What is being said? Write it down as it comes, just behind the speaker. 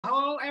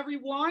Hello,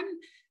 everyone,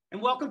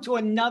 and welcome to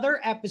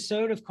another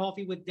episode of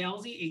Coffee with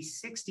Delzi,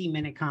 a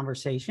 60-minute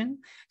conversation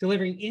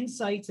delivering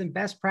insights and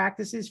best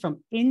practices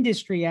from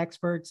industry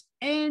experts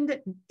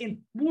and,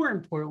 more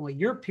importantly,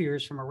 your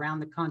peers from around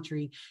the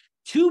country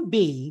to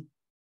be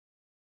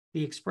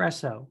the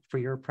espresso for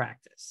your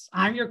practice.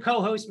 I'm your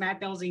co-host,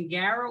 Matt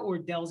Delzingaro, or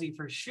Delzi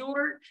for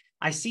short.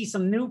 I see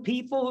some new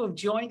people who have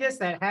joined us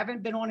that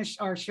haven't been on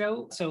our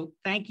show, so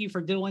thank you for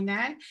doing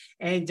that.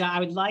 And I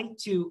would like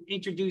to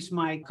introduce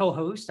my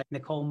co-host,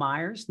 Nicole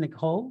Meyers.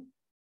 Nicole,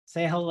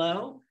 say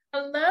hello.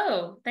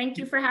 Hello. Thank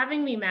you for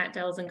having me, Matt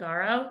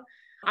Delzingaro.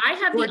 I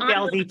have the honor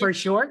Delzi for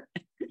short.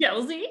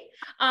 Delzi.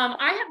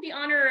 I have the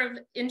honor of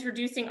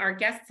introducing our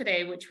guest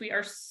today, which we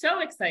are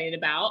so excited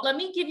about. Let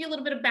me give you a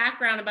little bit of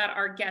background about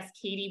our guest,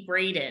 Katie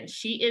Braden.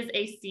 She is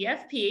a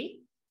CFP.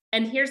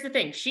 And here's the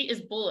thing, she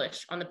is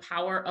bullish on the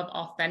power of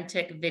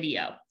authentic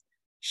video.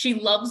 She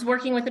loves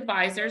working with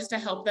advisors to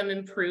help them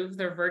improve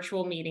their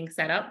virtual meeting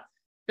setup,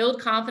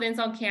 build confidence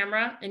on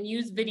camera, and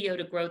use video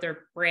to grow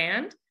their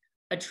brand,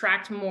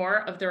 attract more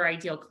of their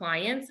ideal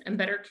clients, and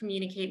better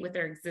communicate with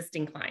their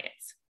existing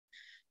clients.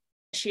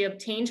 She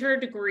obtained her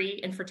degree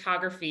in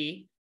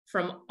photography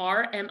from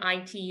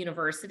RMIT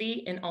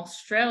University in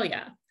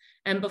Australia.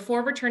 And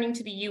before returning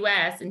to the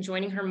US and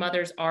joining her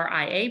mother's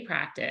RIA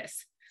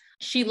practice,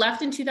 she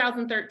left in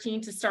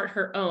 2013 to start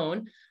her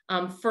own,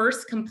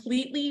 first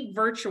completely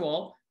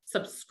virtual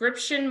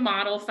subscription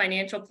model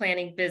financial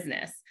planning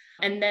business.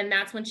 And then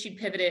that's when she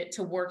pivoted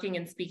to working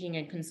and speaking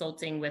and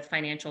consulting with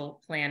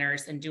financial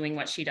planners and doing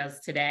what she does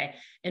today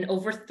in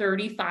over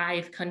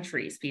 35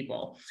 countries,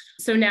 people.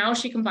 So now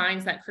she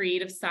combines that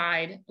creative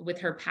side with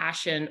her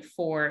passion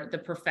for the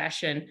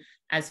profession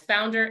as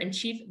founder and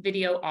chief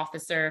video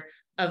officer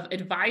of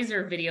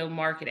Advisor Video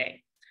Marketing.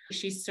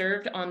 She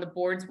served on the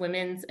board's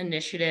Women's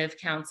Initiative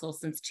Council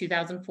since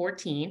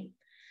 2014.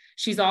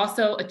 She's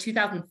also a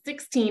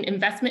 2016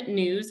 Investment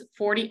News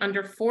 40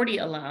 Under 40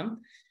 alum,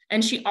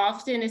 and she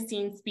often is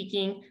seen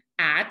speaking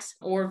at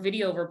or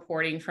video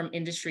reporting from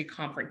industry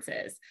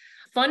conferences.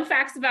 Fun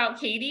facts about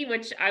Katie,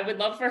 which I would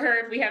love for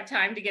her if we have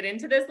time to get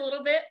into this a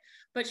little bit,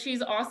 but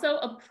she's also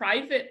a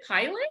private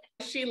pilot.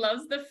 She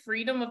loves the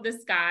freedom of the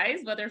skies,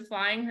 whether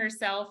flying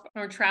herself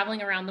or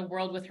traveling around the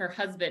world with her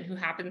husband, who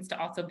happens to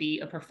also be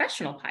a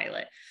professional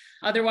pilot.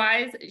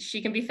 Otherwise,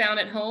 she can be found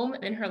at home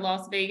in her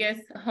Las Vegas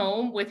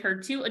home with her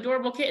two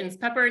adorable kittens,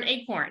 Pepper and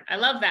Acorn. I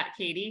love that,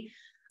 Katie.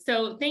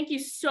 So thank you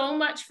so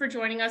much for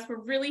joining us.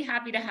 We're really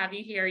happy to have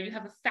you here. You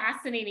have a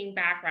fascinating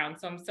background,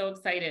 so I'm so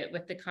excited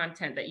with the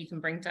content that you can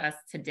bring to us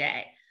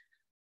today.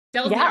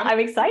 Delzi, yeah, I'm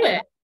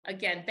excited.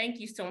 Again, thank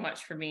you so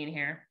much for being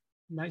here.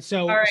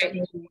 So, all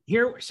right.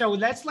 So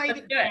let's lay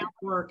the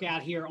groundwork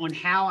out here on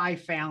how I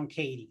found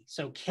Katie.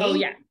 So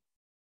Katie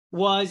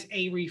was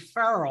a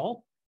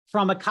referral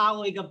from a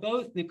colleague of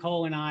both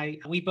Nicole and I.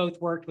 We both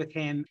worked with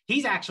him.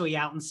 He's actually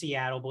out in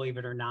Seattle, believe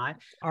it or not.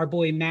 Our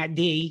boy, Matt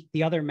D,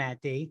 the other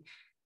Matt D.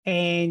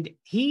 And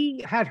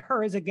he had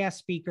her as a guest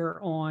speaker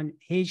on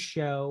his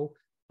show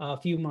a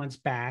few months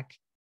back.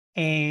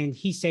 And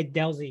he said,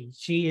 Delzi,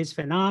 she is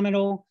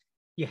phenomenal.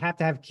 You have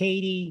to have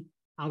Katie.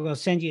 I'll go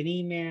send you an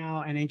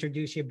email and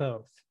introduce you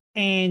both.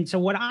 And so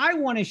what I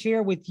want to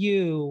share with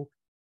you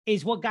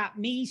is what got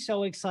me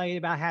so excited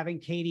about having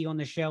Katie on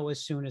the show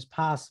as soon as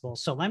possible.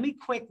 So let me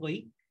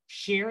quickly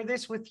share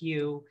this with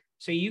you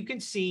so you can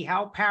see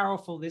how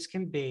powerful this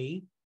can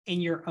be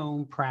in your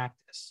own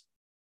practice.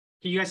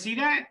 Can you guys see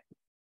that?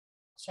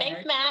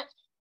 Thanks, Matt.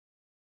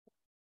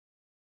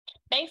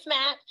 Thanks,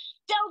 Matt.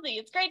 Delzi,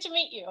 it's great to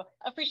meet you.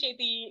 Appreciate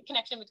the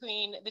connection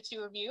between the two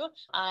of you.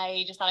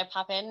 I just thought I'd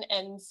pop in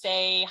and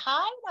say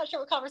hi. Not sure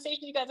what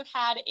conversation you guys have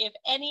had, if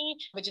any.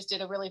 We just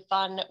did a really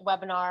fun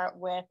webinar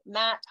with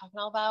Matt talking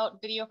all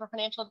about video for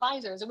financial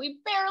advisors, and we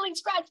barely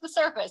scratched the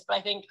surface, but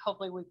I think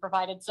hopefully we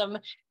provided some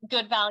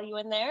good value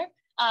in there.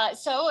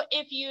 So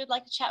if you'd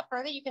like to chat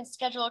further, you can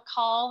schedule a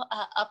call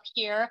up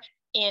here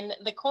in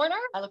the corner.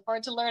 I look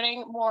forward to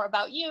learning more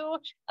about you,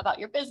 about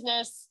your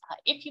business,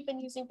 if you've been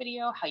using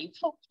video, how you've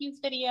helped use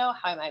video,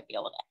 how I might be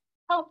able to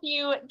help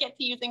you get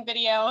to using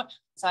video.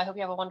 So I hope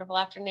you have a wonderful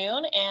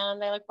afternoon,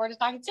 and I look forward to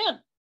talking soon.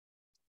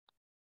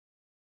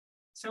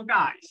 So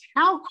guys,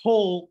 how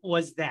cool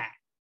was that?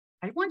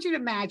 I want you to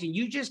imagine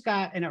you just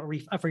got a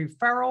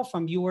referral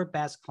from your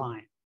best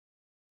client,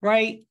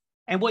 right?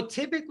 And what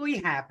typically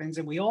happens,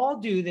 and we all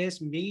do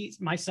this,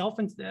 myself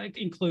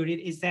included,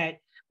 is that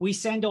we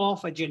send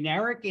off a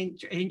generic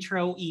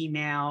intro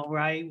email,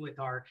 right, with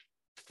our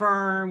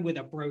firm, with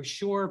a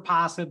brochure,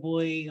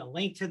 possibly a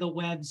link to the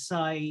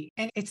website,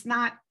 and it's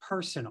not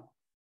personal.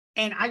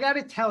 And I got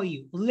to tell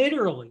you,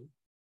 literally,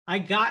 I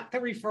got the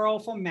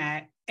referral from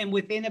Matt, and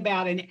within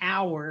about an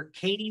hour,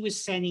 Katie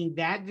was sending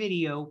that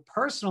video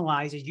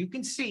personalized. As you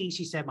can see,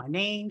 she said my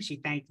name, she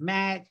thanked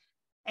Matt,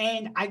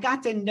 and I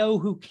got to know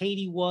who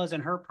Katie was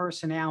and her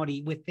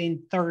personality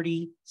within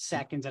 30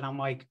 seconds. And I'm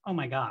like, oh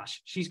my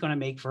gosh, she's going to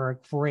make for a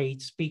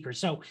great speaker.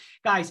 So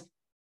guys,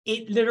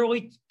 it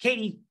literally,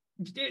 Katie,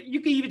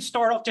 you can even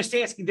start off just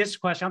asking this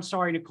question. I'm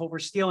sorry, Nicole, we're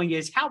stealing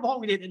is how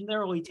long did it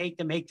literally take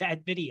to make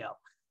that video?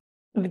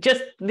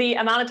 Just the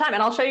amount of time.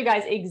 And I'll show you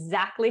guys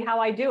exactly how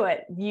I do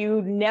it.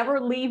 You never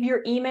leave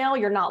your email.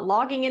 You're not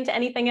logging into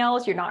anything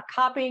else. You're not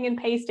copying and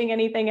pasting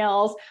anything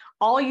else.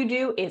 All you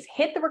do is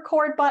hit the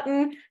record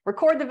button,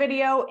 record the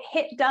video,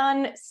 hit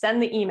done,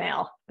 send the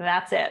email.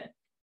 That's it.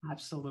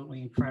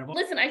 Absolutely incredible.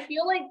 Listen, I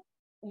feel like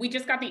we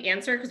just got the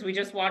answer because we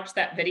just watched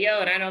that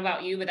video, and I don't know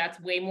about you, but that's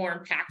way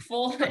more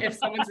impactful if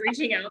someone's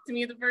reaching out to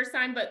me the first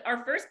time. But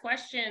our first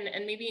question,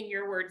 and maybe in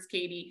your words,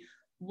 Katie,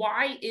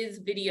 why is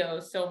video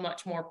so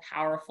much more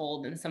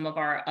powerful than some of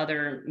our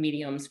other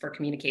mediums for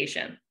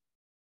communication?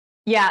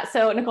 Yeah.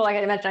 So Nicole, like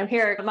I mentioned, I'm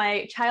here at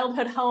my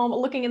childhood home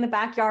looking in the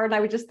backyard. And I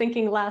was just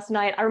thinking last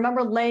night, I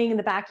remember laying in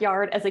the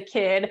backyard as a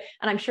kid,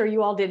 and I'm sure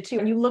you all did too.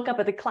 And you look up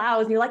at the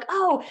clouds and you're like,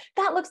 oh,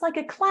 that looks like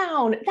a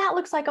clown. That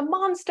looks like a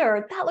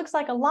monster. That looks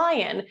like a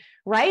lion,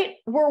 right?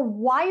 We're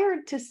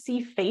wired to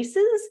see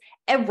faces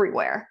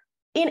everywhere.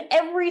 In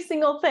every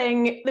single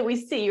thing that we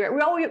see, right?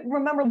 We always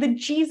remember the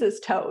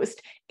Jesus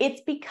toast. It's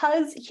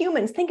because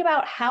humans, think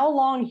about how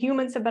long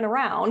humans have been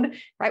around,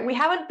 right? We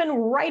haven't been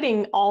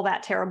writing all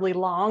that terribly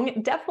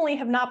long, definitely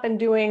have not been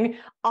doing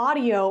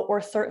audio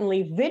or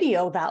certainly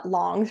video that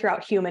long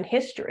throughout human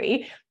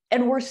history.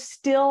 And we're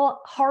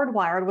still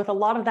hardwired with a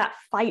lot of that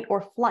fight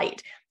or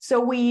flight. So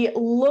we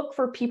look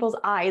for people's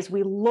eyes,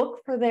 we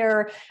look for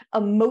their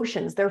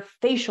emotions, their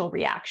facial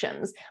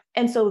reactions.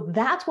 And so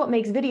that's what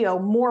makes video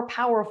more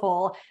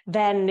powerful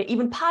than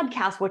even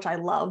podcasts, which I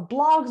love,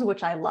 blogs,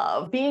 which I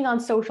love, being on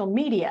social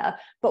media,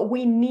 but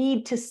we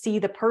need to see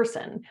the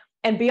person.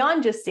 And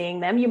beyond just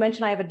seeing them, you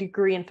mentioned I have a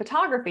degree in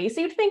photography.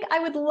 So you'd think I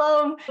would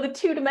love the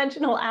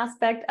two-dimensional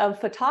aspect of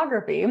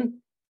photography.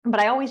 But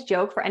I always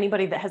joke, for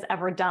anybody that has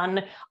ever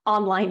done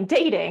online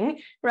dating,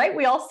 right?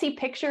 We all see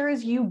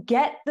pictures, you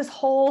get this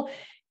whole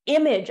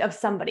image of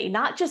somebody,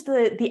 not just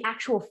the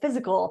actual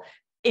physical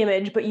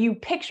image, but you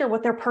picture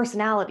what their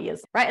personality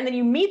is, right? And then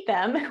you meet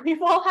them.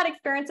 We've all had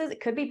experiences,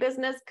 it could be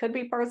business, could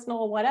be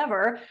personal,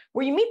 whatever,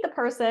 where you meet the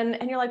person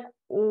and you're like,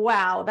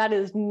 wow, that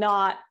is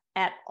not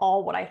at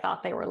all what I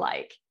thought they were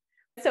like.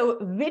 So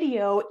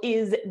video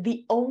is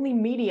the only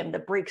medium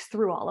that breaks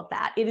through all of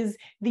that. It is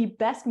the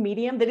best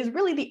medium that is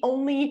really the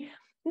only,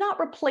 not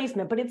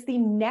replacement, but it's the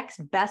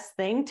next best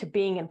thing to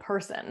being in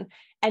person.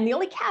 And the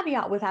only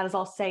caveat with that is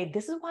I'll say,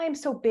 this is why I'm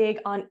so big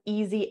on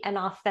easy and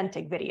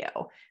authentic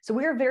video. So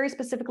we are very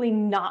specifically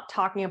not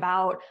talking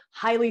about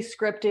highly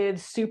scripted,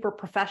 super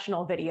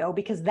professional video,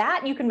 because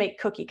that you can make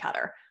cookie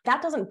cutter.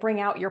 That doesn't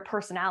bring out your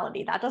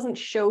personality. That doesn't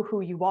show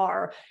who you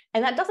are.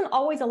 And that doesn't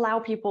always allow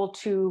people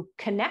to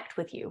connect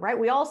with you, right?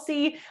 We all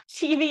see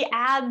TV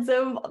ads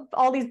of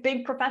all these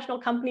big professional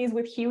companies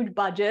with huge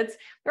budgets,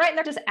 right? And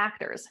they're just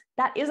actors.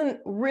 That isn't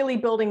really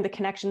building the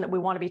connection that we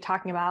want to be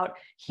talking about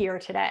here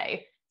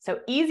today. So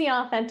easy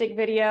and authentic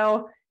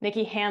video,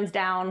 Nikki, hands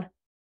down,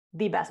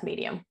 the best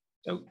medium.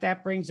 So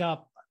that brings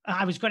up,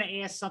 I was going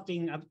to ask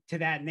something to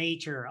that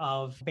nature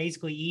of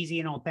basically easy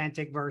and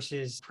authentic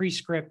versus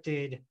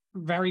pre-scripted,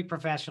 very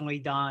professionally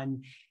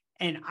done.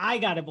 And I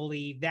got to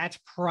believe that's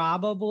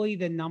probably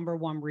the number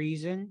one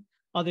reason,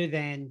 other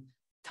than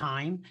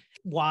time,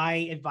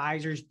 why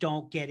advisors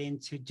don't get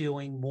into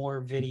doing more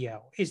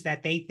video, is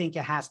that they think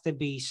it has to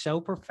be so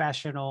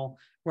professional,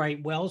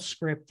 right? Well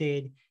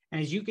scripted.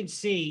 And as you can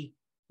see,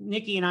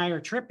 Nikki and I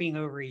are tripping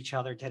over each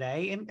other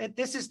today, and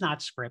this is not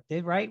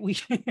scripted, right?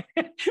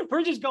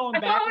 We're just going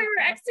back. I thought we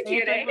were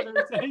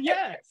executing.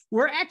 Yes,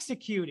 we're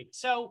executing.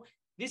 So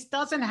this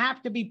doesn't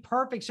have to be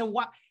perfect. So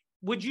what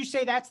would you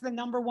say that's the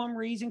number one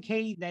reason,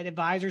 Kate, that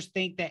advisors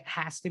think that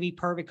has to be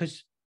perfect?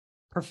 Because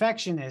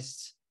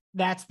perfectionists,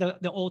 that's the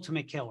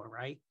ultimate killer,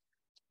 right?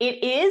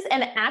 It is.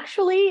 And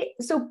actually,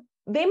 so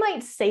they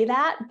might say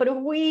that, but if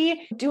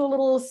we do a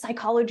little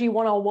psychology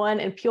 101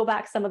 and peel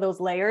back some of those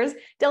layers,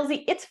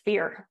 Delzi, it's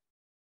fear.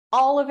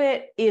 All of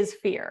it is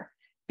fear.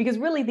 Because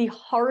really the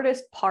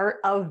hardest part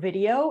of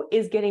video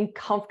is getting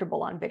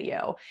comfortable on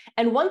video.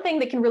 And one thing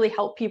that can really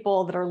help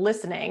people that are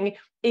listening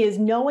is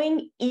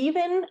knowing,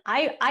 even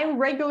I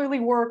regularly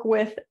work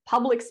with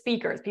public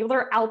speakers, people that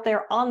are out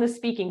there on the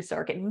speaking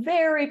circuit,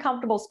 very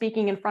comfortable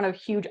speaking in front of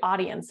huge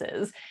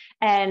audiences,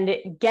 and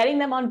getting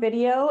them on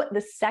video.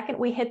 The second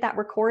we hit that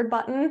record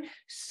button,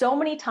 so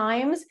many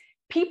times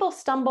people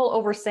stumble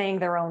over saying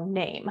their own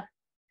name.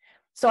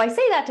 So I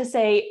say that to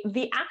say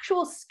the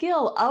actual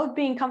skill of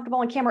being comfortable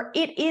on camera,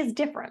 it is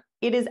different.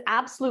 It is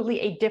absolutely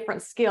a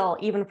different skill,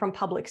 even from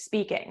public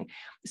speaking.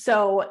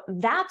 So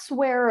that's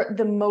where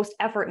the most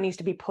effort needs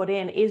to be put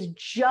in, is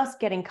just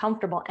getting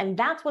comfortable. And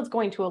that's what's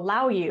going to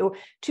allow you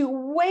to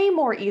way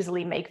more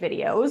easily make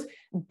videos,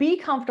 be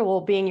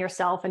comfortable being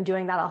yourself and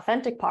doing that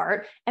authentic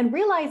part, and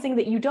realizing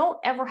that you don't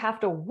ever have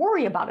to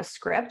worry about a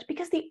script,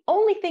 because the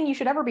only thing you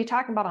should ever be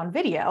talking about on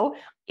video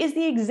is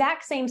the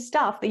exact same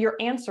stuff that you're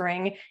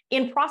answering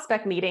in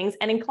prospect meetings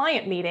and in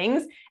client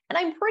meetings. And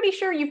I'm pretty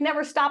sure you've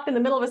never stopped in the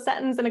middle of a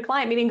sentence in a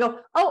client meeting and go,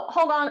 oh,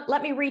 hold on,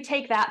 let me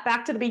retake that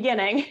back to the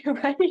beginning,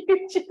 right?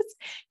 You just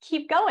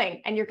keep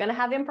going, and you're going to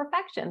have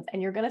imperfections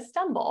and you're going to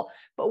stumble,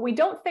 but we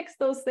don't fix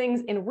those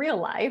things in real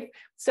life.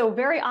 So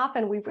very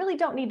often we really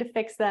don't need to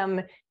fix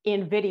them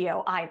in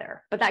video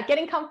either. But that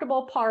getting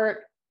comfortable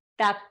part,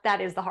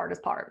 that is the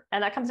hardest part.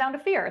 And that comes down to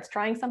fear. It's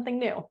trying something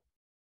new.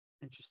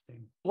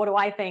 Interesting. What do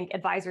I think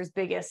advisors'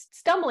 biggest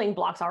stumbling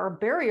blocks are, or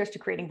barriers to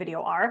creating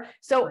video are?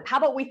 So how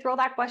about we throw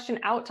that question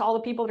out to all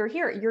the people that are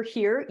here? You're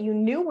here, you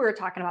knew we were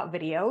talking about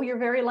video, you're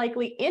very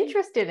likely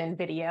interested in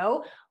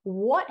video.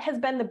 What has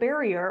been the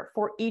barrier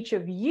for each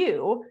of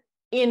you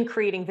in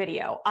creating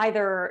video?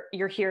 Either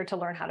you're here to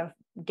learn how to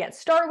get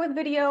started with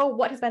video,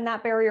 what has been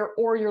that barrier,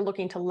 or you're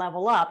looking to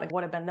level up, and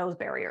what have been those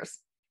barriers?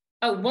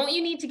 Oh, won't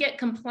you need to get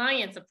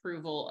compliance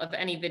approval of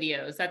any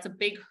videos? That's a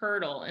big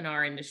hurdle in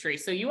our industry.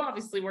 So you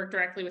obviously work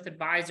directly with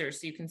advisors,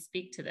 so you can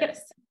speak to this.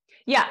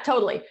 Yeah,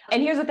 totally.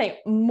 And here's the thing,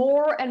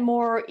 more and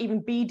more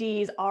even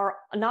BDs are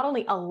not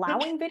only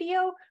allowing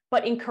video,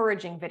 but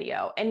encouraging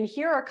video. And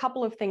here are a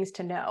couple of things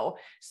to know.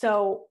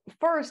 So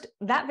first,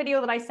 that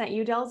video that I sent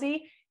you,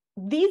 Delzi,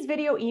 these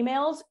video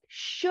emails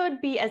should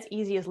be as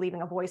easy as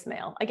leaving a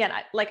voicemail. Again,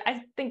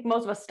 I think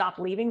most of us stopped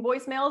leaving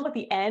voicemails, but at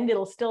the end,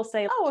 it'll still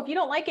say, oh, if you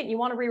don't like it and you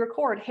want to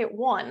re-record, hit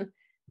 1.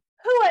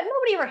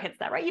 Nobody ever hits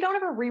that, right? You don't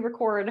ever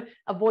re-record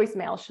a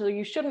voicemail, so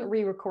you shouldn't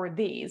re-record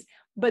these.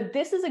 But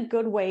this is a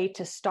good way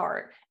to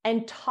start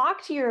and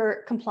talk to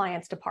your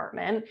compliance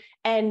department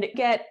and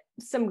get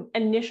some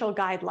initial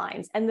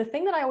guidelines. And the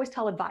thing that I always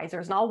tell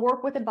advisors, and I'll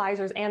work with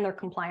advisors and their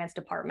compliance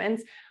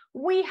departments,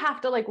 we have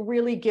to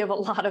really give a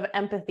lot of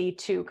empathy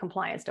to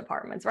compliance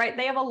departments, right?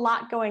 They have a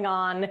lot going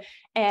on.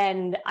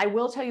 And I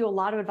will tell you, a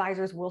lot of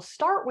advisors will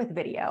start with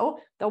video.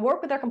 They'll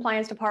work with their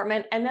compliance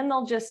department, and then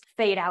they'll just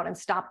fade out and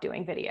stop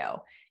doing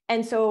video.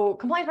 And so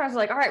compliance departments are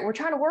like, all right, we're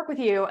trying to work with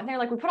you. And they're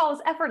like, we put all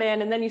this effort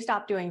in, and then you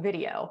stop doing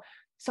video.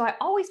 So I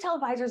always tell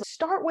advisors,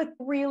 start with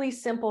really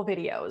simple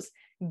videos,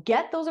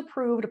 get those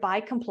approved by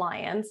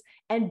compliance,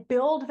 and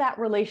build that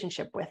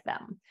relationship with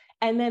them.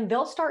 And then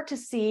they'll start to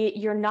see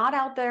you're not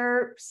out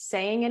there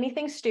saying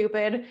anything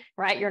stupid,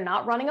 right? You're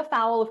not running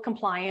afoul of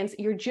compliance.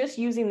 You're just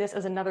using this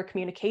as another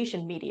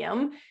communication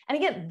medium. And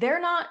again, you're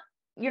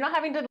not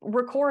having to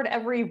record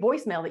every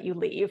voicemail that you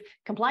leave.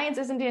 Compliance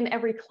isn't in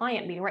every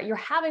client meeting, right? You're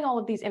having all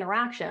of these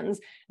interactions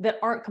that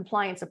aren't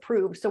compliance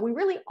approved. So we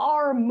really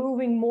are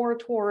moving more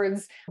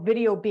towards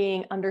video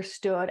being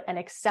understood and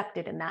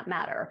accepted in that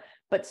matter.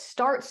 But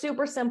start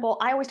super simple.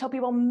 I always tell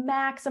people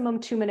maximum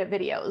 2-minute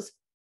videos.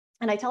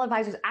 And I tell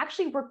advisors,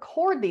 actually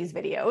record these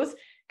videos,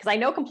 because I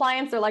know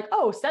compliance, they're like,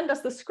 oh, send us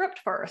the script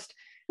first.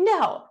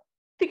 No,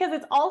 because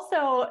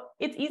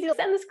it's easy to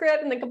send the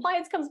script and then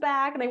compliance comes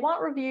back and they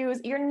want reviews.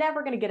 You're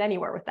never going to get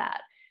anywhere with that.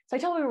 So I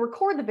tell them to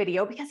record the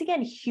video because,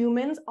 again,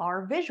 humans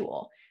are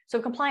visual. So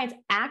if compliance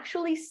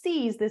actually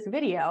sees this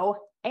video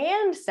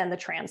and send the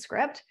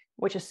transcript,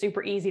 which is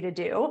super easy to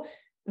do,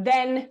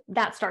 then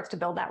that starts to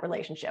build that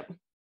relationship.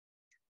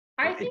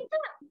 I think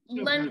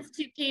that lends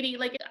to, Katie,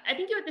 I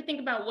think you have to think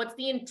about what's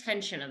the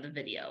intention of the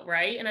video,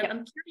 right? And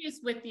I'm curious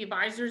with the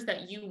advisors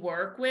that you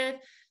work with,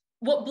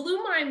 what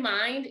blew my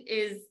mind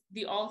is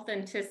the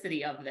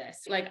authenticity of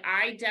this.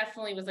 I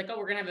definitely was like, oh,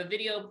 we're going to have a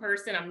video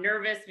person. I'm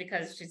nervous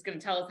because she's going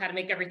to tell us how to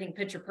make everything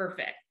picture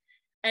perfect.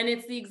 And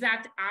it's the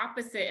exact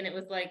opposite. And it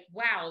was like,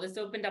 wow, this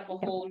opened up a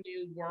whole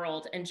new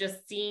world. And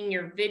just seeing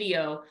your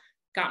video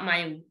got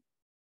my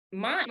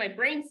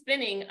brain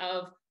spinning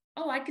of,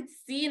 oh, I could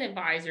see an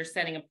advisor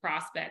setting a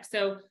prospect.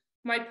 So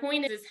my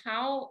point is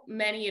how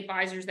many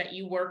advisors that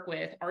you work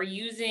with are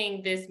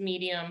using this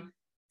medium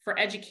for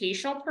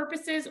educational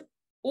purposes,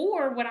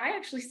 or what I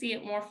actually see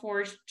it more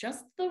for is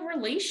just the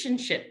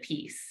relationship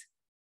piece.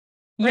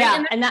 Right?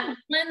 Yeah. And that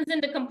blends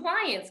into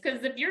compliance,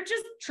 because if you're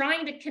just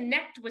trying to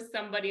connect with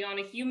somebody on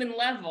a human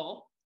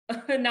level,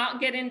 not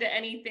get into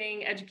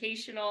anything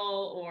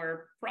educational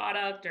or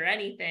product or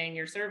anything,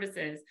 your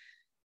services,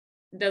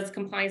 does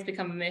compliance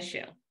become an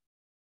issue?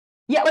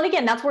 Yeah, and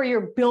again, that's where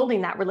you're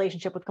building that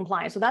relationship with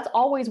compliance. So that's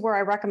always where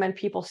I recommend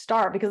people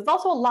start, because it's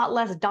also a lot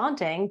less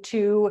daunting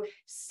to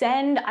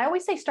send. I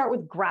always say start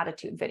with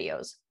gratitude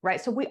videos,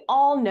 right? So we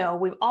all know,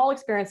 we've all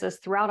experienced this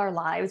throughout our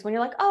lives when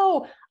you're like,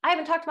 oh, I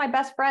haven't talked to my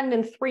best friend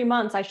in 3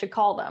 months, I should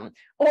call them.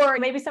 Or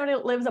maybe somebody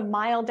that lives a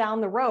mile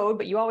down the road,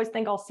 but you always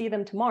think I'll see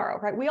them tomorrow,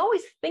 right? We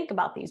always think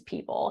about these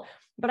people,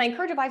 but I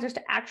encourage advisors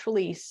to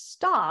actually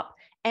stop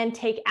and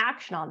take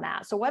action on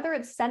that. So whether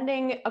it's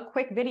sending a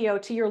quick video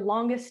to your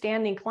longest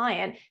standing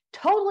client,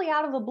 totally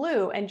out of the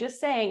blue, and just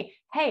saying,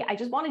 hey, I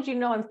just wanted you to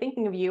know I'm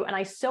thinking of you. And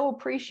I so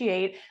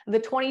appreciate the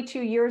 22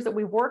 years that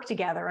we've worked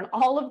together and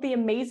all of the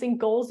amazing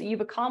goals that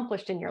you've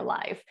accomplished in your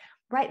life,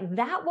 right?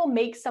 That will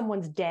make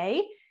someone's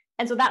day.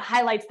 And so that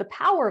highlights the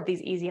power of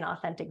these easy and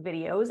authentic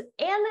videos. And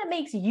that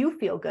makes you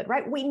feel good,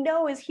 right? We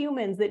know as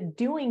humans that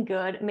doing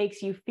good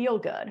makes you feel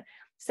good.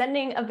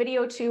 sending a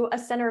video to a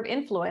center of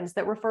influence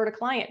that referred a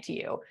client to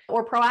you,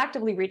 or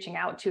proactively reaching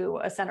out to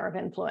a center of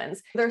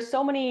influence. There's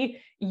so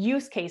many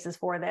use cases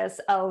for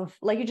this of,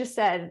 like you just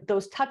said,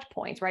 those touch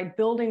points, right?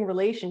 Building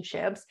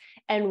relationships.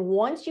 And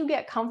once you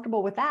get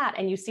comfortable with that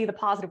and you see the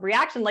positive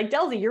reaction, like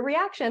Delzi, your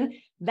reaction,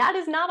 that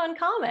is not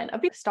uncommon.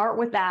 Start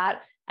with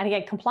that. And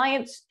again,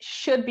 compliance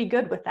should be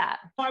good with that.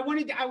 I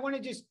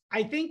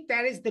think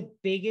that is the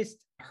biggest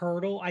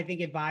hurdle I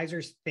think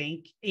advisors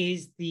think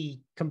is the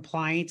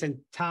compliance. And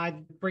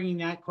Todd, bringing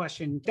that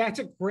question, that's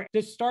a great,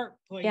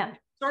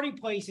 starting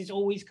place is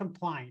always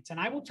compliance. And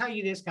I will tell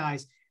you this,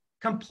 guys,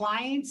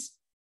 compliance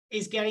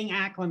is getting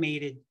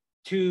acclimated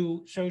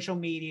to social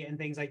media and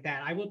things like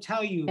that. I will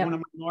tell you, one of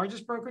my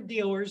largest broker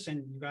dealers,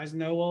 and you guys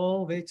know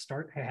all of it,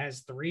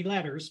 has 3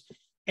 letters.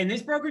 And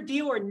this broker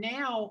dealer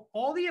now,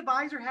 all the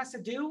advisor has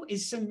to do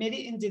is submit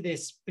it into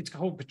this, it's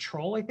called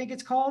Patrol, I think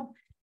it's called.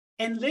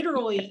 And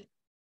literally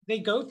they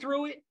go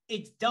through it,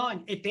 it's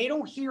done. If they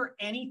don't hear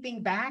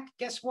anything back,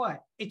 guess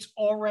what? It's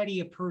already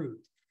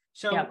approved.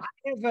 So I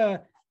have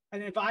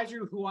an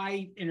advisor who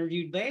I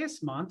interviewed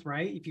last month,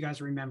 right? If you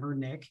guys remember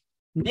Nick,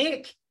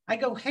 I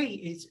go,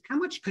 hey, how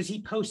much? Because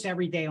he posts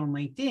every day on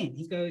LinkedIn.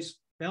 He goes,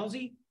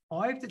 Delzi,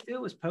 all I have to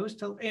do is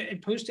post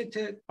it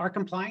to our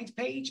compliance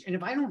page. And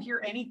if I don't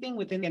hear anything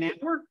within an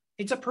hour,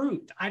 it's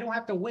approved. I don't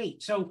have to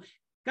wait. So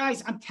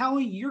guys, I'm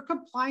telling you, your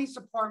compliance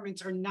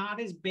departments are not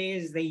as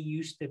bad as they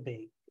used to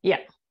be. Yeah.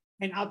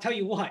 And I'll tell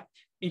you what,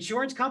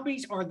 insurance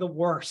companies are the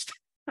worst.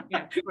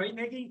 Yeah. Right,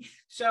 Nikki?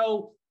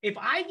 So if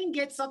I can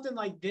get something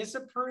like this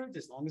approved,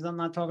 as long as I'm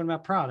not talking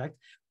about product,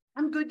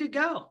 I'm good to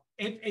go.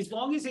 As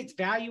long as it's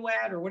value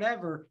add or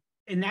whatever.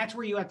 And that's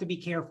where you have to be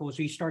careful.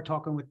 So you start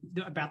talking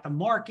about the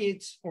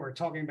markets or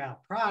talking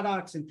about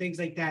products and things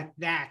like that.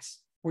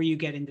 That's where you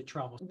get into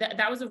trouble.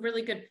 That was a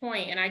really good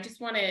point. And I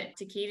just wanted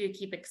Katie to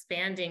keep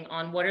expanding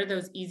on what are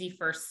those easy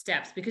first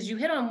steps, because you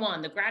hit on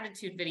one, the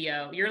gratitude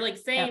video. You're like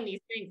saying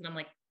these things and I'm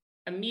like,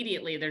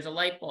 immediately there's a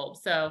light bulb.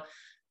 So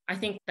I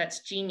think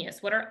that's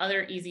genius. What are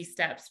other easy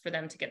steps for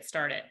them to get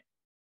started?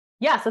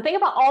 Yeah. So think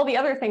about all the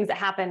other things that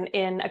happen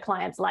in a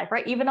client's life,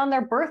 right? Even on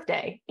their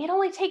birthday, it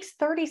only takes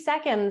 30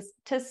 seconds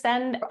to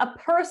send a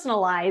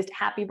personalized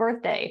happy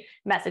birthday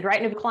message,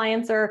 right? And if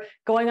clients are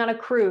going on a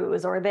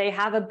cruise or they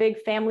have a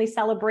big family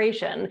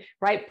celebration,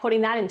 right? Putting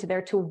that into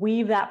there to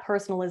weave that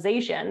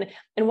personalization.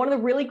 And one of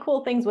the really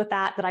cool things with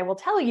that I will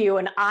tell you,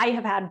 and I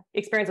have had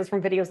experiences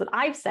from videos that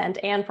I've sent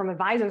and from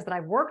advisors that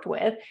I've worked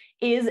with,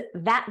 is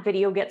that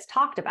video gets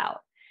talked about.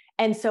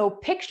 And so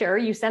picture,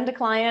 you send a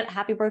client a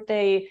happy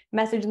birthday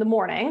message in the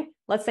morning.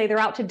 Let's say they're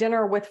out to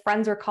dinner with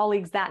friends or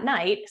colleagues that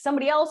night.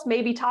 Somebody else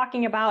may be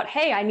talking about,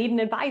 hey, I need an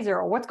advisor,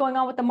 or what's going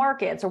on with the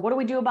markets, or what do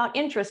we do about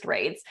interest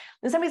rates?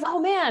 And somebody's, oh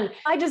man,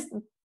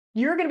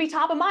 you're going to be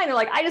top of mind. They're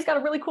like, I just got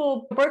a really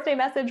cool birthday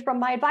message from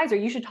my advisor.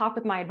 You should talk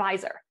with my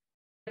advisor.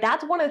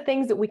 That's one of the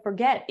things that we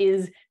forget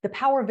is the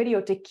power of video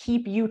to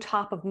keep you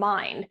top of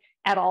mind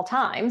at all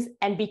times.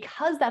 And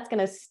because that's going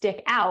to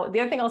stick out, the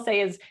other thing I'll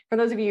say is for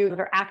those of you that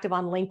are active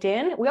on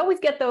LinkedIn, we always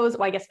get those,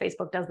 well, I guess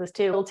Facebook does this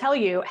too. It'll tell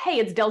you, hey,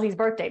 it's Delzi's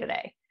birthday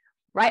today,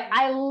 right?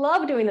 I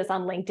love doing this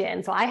on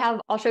LinkedIn. So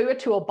I'll show you a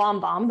tool,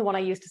 BombBomb, the one I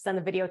used to send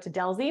the video to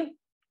Delzi.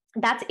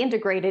 That's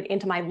integrated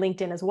into my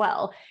LinkedIn as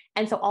well.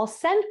 And so I'll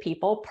send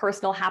people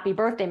personal happy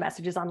birthday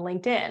messages on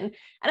LinkedIn. And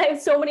I have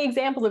so many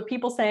examples of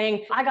people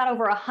saying, I got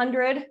over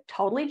 100,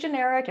 totally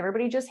generic.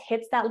 Everybody just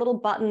hits that little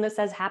button that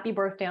says happy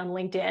birthday on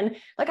LinkedIn.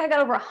 Like I got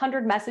over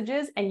 100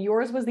 messages and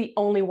yours was the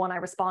only one I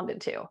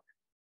responded to.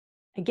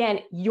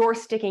 Again, you're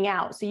sticking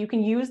out. So you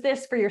can use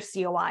this for your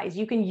COIs.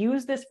 You can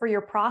use this for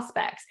your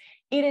prospects.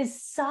 It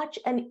is such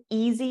an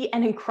easy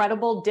and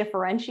incredible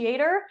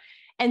differentiator.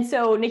 And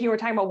so, Nikki, we're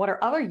talking about what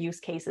are other use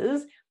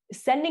cases,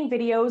 sending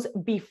videos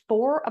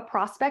before a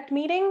prospect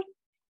meeting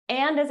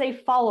and as a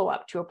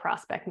follow-up to a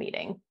prospect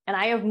meeting. And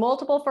I have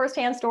multiple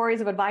firsthand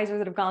stories of advisors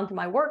that have gone through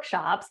my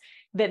workshops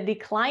that the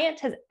client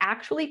has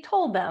actually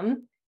told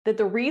them that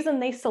the reason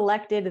they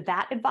selected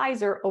that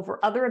advisor over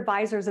other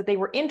advisors that they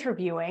were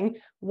interviewing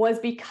was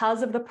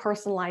because of the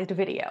personalized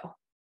video.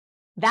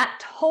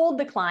 That told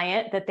the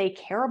client that they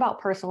care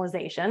about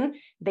personalization,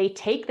 they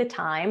take the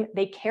time,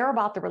 they care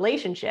about the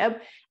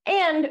relationship.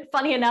 And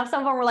funny enough,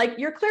 some of them were like,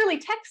 you're clearly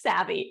tech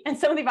savvy. And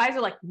some of the advisors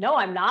are like, no,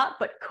 I'm not,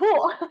 but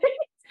cool.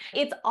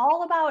 It's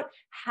all about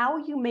how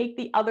you make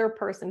the other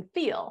person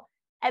feel.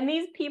 And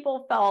these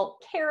people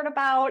felt cared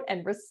about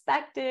and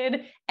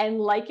respected and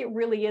like it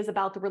really is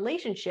about the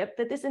relationship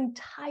that this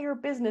entire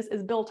business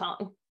is built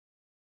on.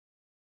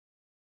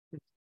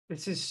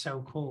 This is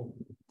so cool.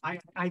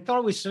 I thought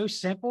it was so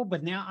simple,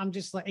 but now I'm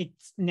just like,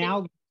 it's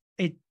now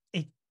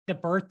the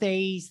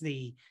birthdays,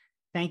 the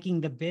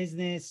thanking the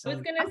business. I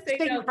was going to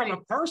say from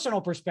a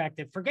personal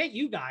perspective, forget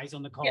you guys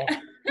on the call. Yeah.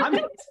 I'm,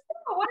 what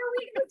are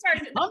we going to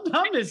start?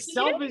 I'm as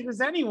selfish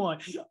as anyone.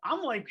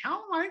 I'm like, how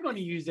am I going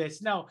to use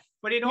this? No,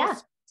 but it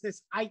also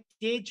says I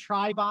did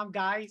try bomb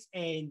guys.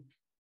 And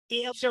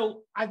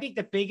so I think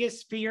the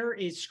biggest fear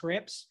is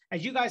scripts.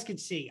 As you guys can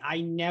see, I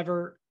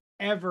never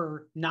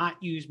ever not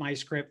use my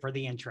script for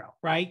the intro,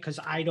 right? Because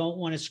I don't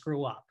want to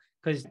screw up.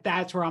 because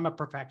that's where I'm a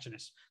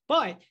perfectionist.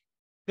 But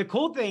the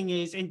cool thing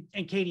is, and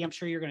Katie, I'm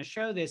sure you're going to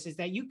show this, is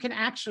that you can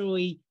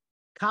actually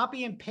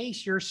copy and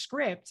paste your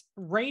script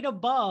right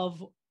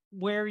above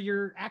where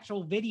your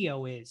actual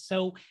video is.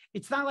 So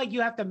it's not like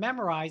you have to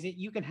memorize it.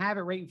 You can have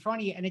it right in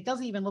front of you, and it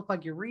doesn't even look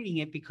like you're reading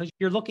it because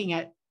you're looking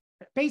at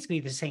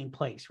basically the same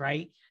place,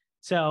 right?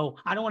 So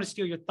I don't want to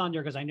steal your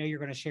thunder because I know you're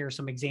going to share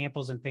some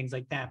examples and things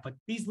like that. But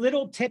these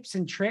little tips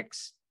and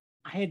tricks,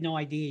 I had no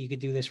idea you could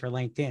do this for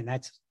LinkedIn.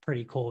 That's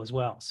pretty cool as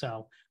well.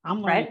 So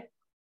I'm learning. Right.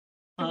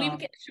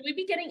 Should we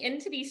be getting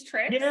into these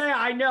tricks? Yeah,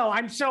 I know.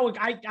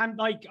 I'm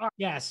like,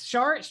 yes,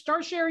 start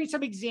sharing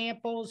some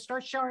examples,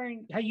 start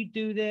sharing how you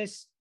do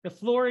this. The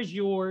floor is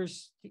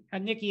yours.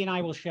 Nikki and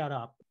I will shut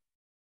up.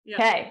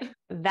 Okay,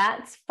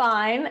 that's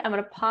fine. I'm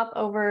going to pop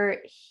over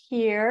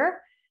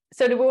here.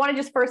 So do we want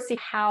to just first see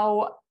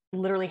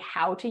literally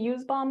how to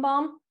use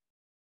BombBomb?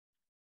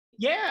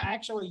 Yeah,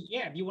 actually,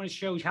 yeah. If you want to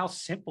show how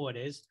simple it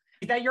is.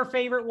 Is that your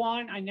favorite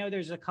one? I know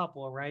there's a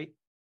couple, right?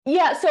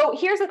 Yeah, so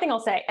here's the thing I'll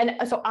say.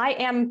 And so I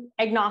am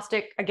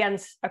agnostic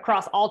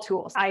across all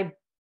tools. I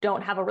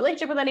don't have a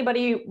relationship with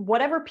anybody.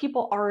 Whatever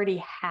people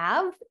already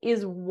have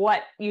is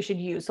what you should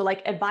use. So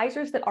like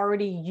advisors that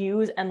already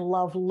use and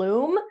love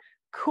Loom,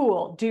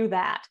 cool, do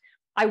that.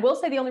 I will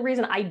say the only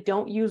reason I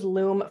don't use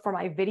Loom for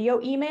my video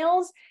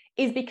emails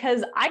is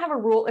because I have a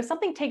rule. If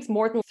something takes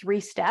more than 3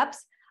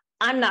 steps,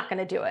 I'm not going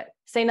to do it.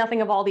 Say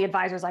nothing of all the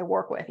advisors I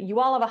work with. You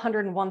all have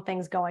 101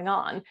 things going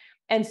on.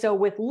 And so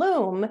with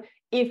Loom,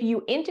 if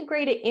you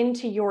integrate it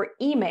into your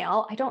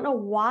email, I don't know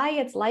why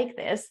it's like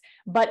this,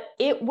 but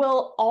it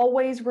will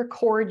always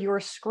record your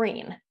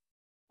screen,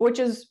 which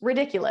is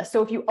ridiculous.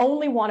 So if you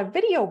only want a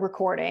video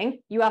recording,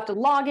 you have to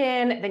log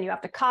in, then you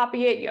have to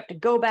copy it, you have to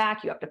go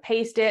back, you have to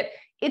paste it.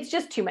 It's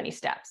just too many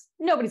steps.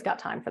 Nobody's got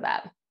time for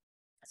that.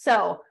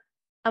 So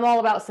I'm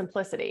all about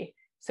simplicity.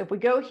 So if we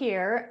go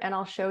here, and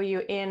I'll show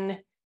you in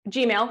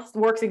Gmail, it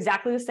works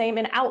exactly the same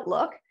in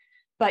Outlook,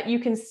 but you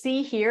can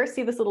see here,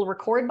 see this little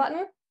record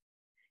button?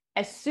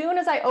 As soon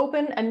as I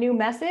open a new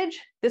message,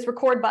 this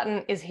record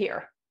button is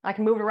here. I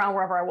can move it around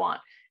wherever I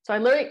want. So I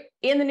literally,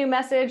 in the new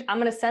message, I'm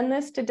going to send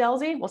this to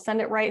Delzi. We'll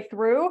send it right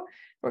through.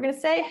 We're going to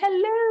say,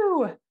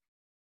 hello,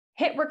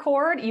 hit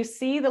record. You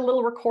see the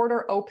little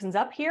recorder opens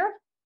up here.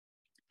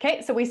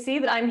 Okay, so we see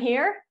that I'm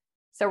here.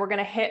 So we're going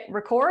to hit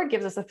record,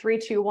 gives us a 3,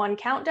 2, 1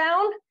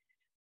 countdown.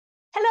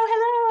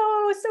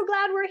 Hello, so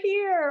glad we're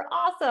here.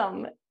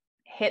 Awesome.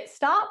 Hit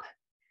stop.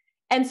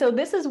 And so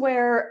this is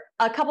where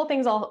a couple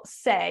things I'll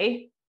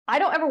say. I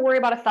don't ever worry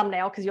about a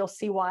thumbnail because you'll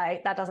see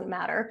why that doesn't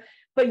matter,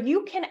 but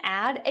you can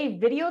add a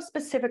video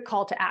specific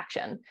call to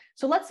action.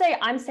 So let's say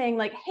I'm saying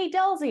like, hey,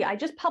 Delzi, I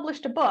just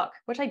published a book,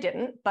 which I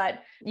didn't,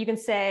 but you can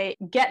say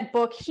get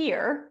book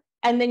here,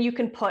 and then you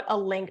can put a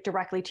link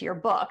directly to your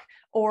book.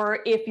 Or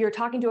if you're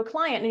talking to a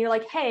client and you're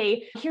like,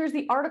 hey, here's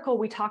the article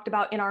we talked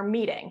about in our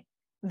meeting,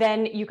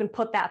 then you can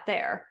put that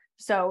there.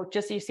 So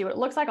just so you see what it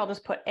looks like, I'll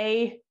just put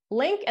a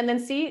link and then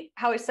see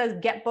how it says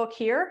get book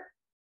here.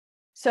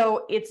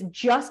 So it's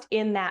just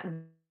in that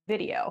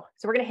video.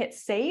 So we're going to hit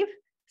save.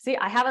 See,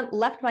 I haven't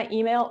left my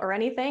email or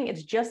anything.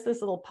 It's just this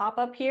little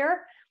pop-up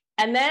here.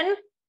 And then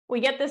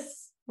we get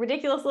this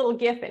ridiculous little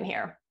GIF in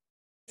here.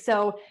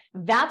 So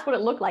that's what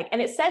it looked like.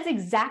 And it says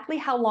exactly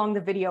how long the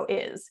video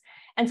is.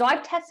 And so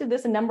I've tested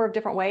this a number of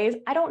different ways.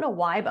 I don't know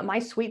why, but my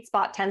sweet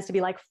spot tends to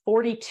be like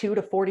 42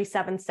 to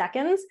 47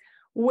 seconds,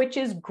 which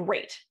is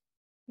great.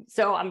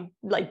 So I'm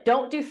like,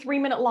 don't do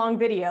 3-minute long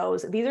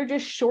videos. These are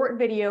just short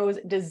videos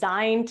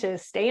designed to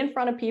stay in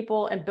front of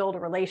people and build a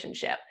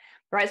relationship,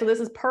 right? So this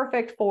is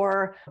perfect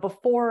for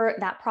before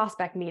that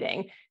prospect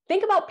meeting.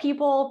 Think about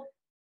people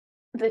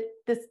that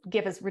this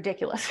GIF is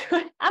ridiculous.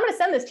 I'm going to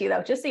send this to you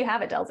though, just so you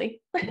have it, Delzi.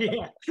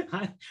 Yeah.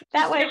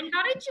 That way. So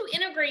how did you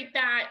integrate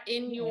that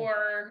in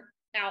your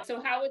out? So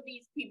how would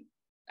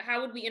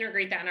we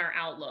integrate that in our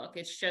Outlook?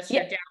 It's just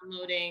you're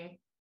downloading.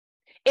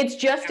 It's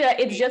just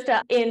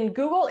in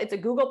Google, it's a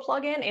Google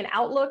plugin. In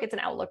Outlook, it's an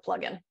Outlook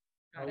plugin.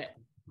 Got it.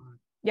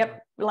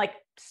 Yep. Like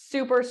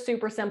super,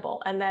 super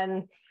simple. And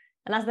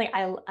that's the thing.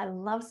 I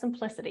love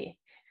simplicity.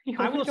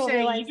 I will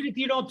say, even if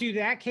you don't do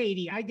that,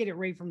 Katie, I did it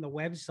right from the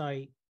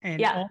website.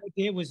 And all I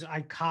did was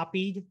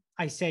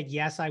I said,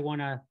 yes, I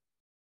want a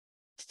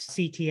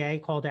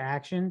CTA, call to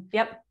action.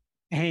 Yep.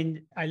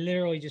 And I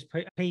literally just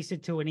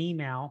pasted to an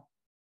email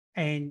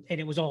and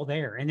it was all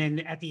there. And then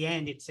at the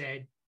end, it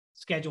said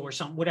schedule or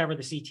something, whatever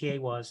the CTA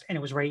was. And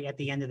it was right at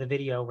the end of the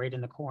video, right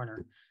in the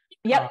corner.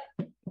 Yep.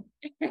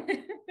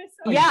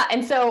 Yeah.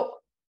 And so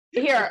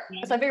here,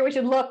 so I figure we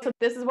should look. So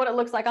this is what it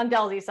looks like on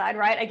Delzi's side,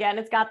 right? Again,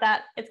 it's got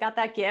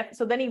that GIF.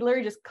 So then he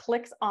literally just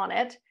clicks on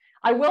it.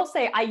 I will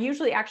say, I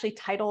usually actually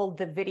title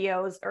the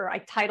videos, or I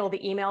title the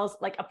emails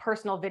like a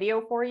personal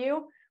video for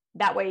you.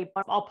 That way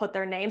I'll put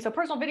their name. So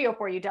personal video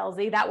for you,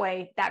 Delzi. That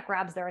way that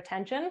grabs their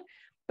attention.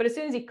 But as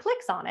soon as he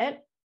clicks on it,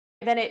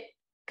 then it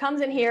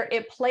comes in here,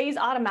 it plays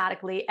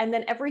automatically, and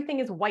then everything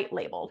is white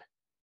labeled.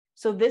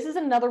 So this is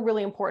another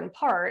really important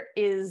part,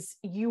 is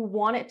you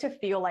want it to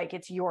feel like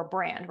it's your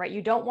brand, right?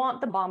 You don't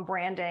want the bomb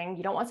branding.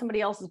 You don't want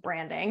somebody else's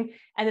branding.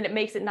 And then it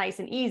makes it nice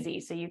and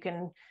easy. So you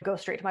can go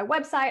straight to my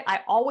website.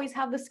 I always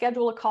have the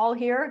schedule a call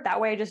here.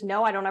 That way I just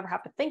know I don't ever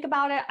have to think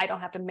about it. I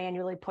don't have to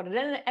manually put it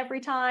in every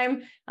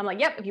time. I'm like,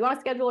 yep, if you want to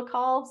schedule a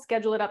call,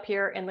 schedule it up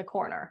here in the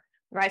corner,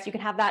 right? So you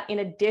can have that in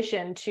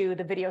addition to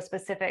the video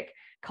specific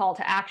call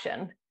to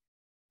action.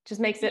 Just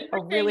makes it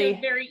a really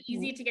very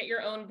easy to get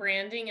your own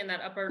branding in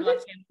that upper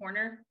left-hand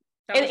corner.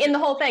 In the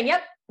whole thing.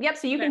 Yep.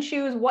 So you can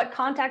choose what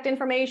contact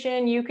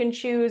information, you can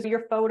choose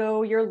your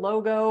photo, your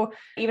logo,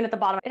 even at the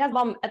bottom. It has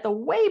bomb at the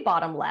way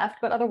bottom left,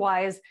 but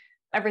otherwise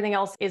everything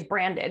else is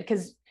branded.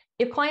 Because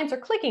if clients are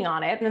clicking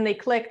on it and then they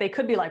click, they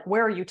could be like,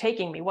 where are you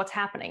taking me? What's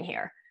happening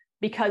here?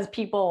 Because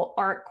people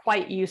aren't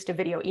quite used to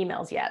video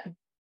emails yet.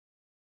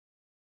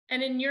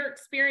 And in your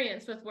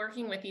experience with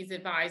working with these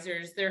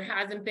advisors, there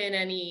hasn't been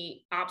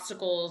any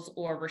obstacles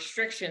or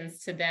restrictions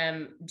to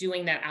them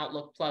doing that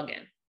Outlook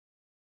plugin.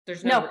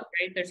 There's no,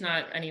 right? There's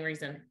not any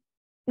reason.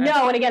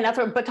 No, and again,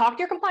 but talk to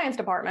your compliance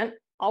department.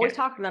 Always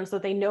talk to them so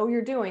they know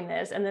you're doing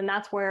this. And then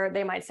that's where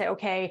they might say,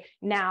 okay,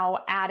 now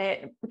add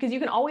it, because you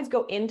can always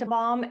go into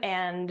Bomb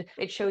and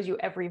it shows you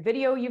every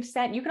video you've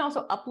sent. You can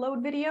also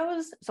upload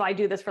videos. So I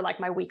do this for like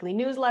my weekly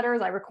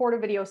newsletters. I record a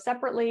video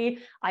separately.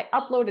 I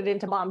upload it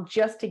into Bomb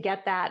just to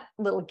get that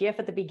little GIF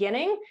at the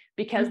beginning,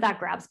 because that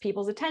grabs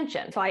people's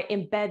attention. So I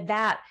embed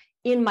that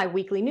in my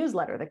weekly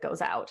newsletter that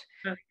goes out.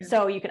 Okay.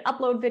 So you can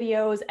upload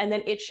videos and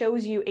then it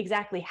shows you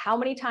exactly how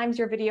many times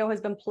your video has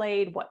been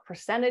played, what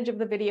percentage of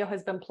the video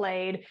has been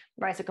played,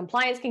 right? So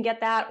compliance can get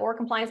that, or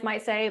compliance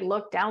might say,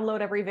 look, download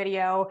every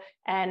video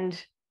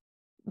and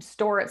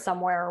store it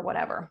somewhere or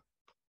whatever.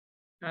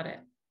 Got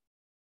it.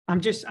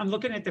 I'm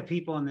looking at the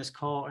people on this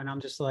call and I'm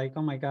just like,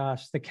 oh my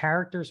gosh, the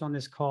characters on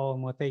this call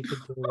and what they could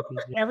do with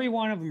these. Every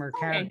one of them are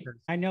characters.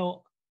 I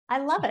know. I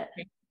love it.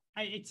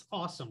 It's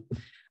awesome.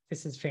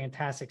 This is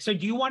fantastic. So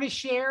do you want to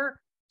share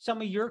some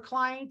of your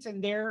clients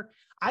and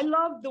I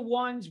love the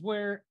ones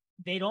where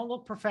they don't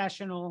look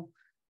professional.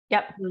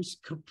 Yep.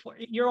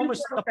 You're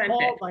almost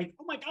appalled, like,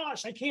 oh my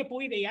gosh, I can't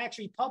believe they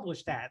actually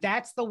published that.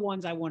 That's the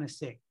ones I want to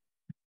see.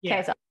 Yeah.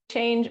 Okay, so I'll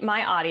change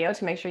my audio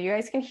to make sure you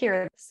guys can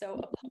hear. So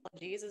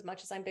apologies, as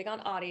much as I'm big on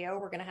audio,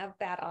 we're going to have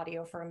bad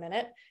audio for a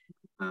minute.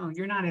 Oh,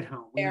 you're not at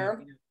home.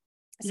 There.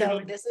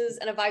 So this is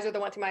an advisor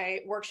that went through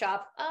my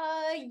workshop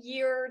a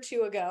year or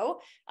two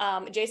ago.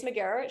 Jason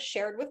McGarrett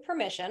shared with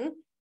permission.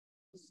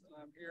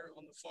 I'm here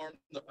on the farm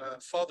that my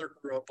father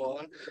grew up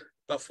on,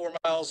 about 4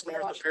 miles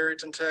north of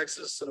Perryton,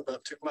 Texas, and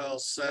about 2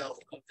 miles south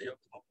of the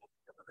Oklahoma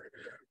border.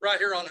 Right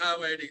here on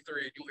Highway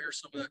 83, you'll hear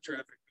some of that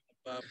traffic.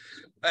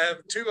 I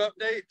have 2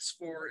 updates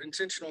for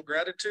Intentional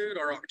Gratitude,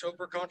 our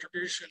October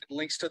contribution, and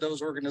links to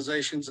those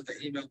organizations in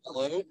the email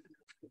below.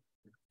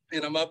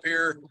 And I'm up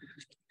here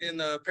in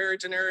the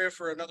Perryton area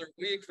for another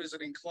week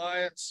visiting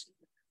clients.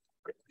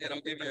 And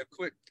I'll give you a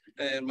quick,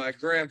 and my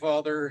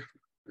grandmother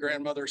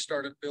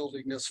started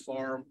building this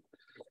farm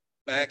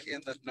back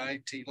in the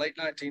late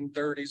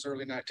 1930s,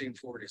 early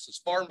 1940s.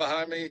 This farm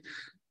behind me,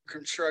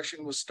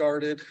 construction was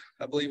started,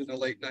 I believe in the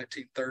late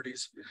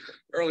 1930s,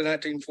 early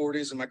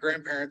 1940s. And my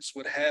grandparents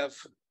would have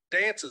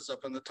dances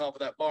up on the top of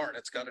that barn.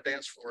 It's got a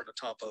dance floor at the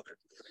top of it.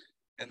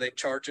 And they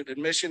charge an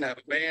admission, have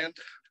a band.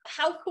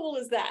 How cool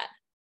is that?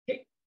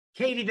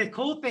 Katie, the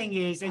cool thing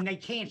is, and they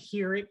can't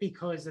hear it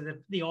because of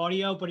the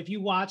audio, but if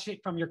you watch it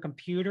from your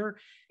computer,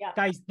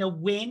 guys, the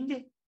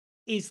wind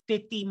is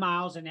 50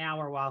 miles an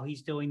hour while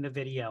he's doing the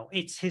video.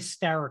 It's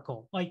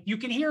hysterical. Like you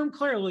can hear him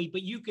clearly,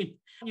 but you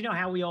know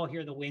how we all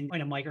hear the wind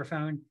in a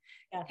microphone.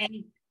 Yeah.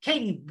 And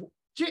Katie,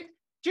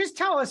 just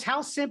tell us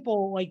how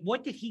simple, like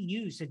what did he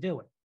use to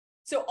do it?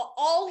 So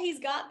all he's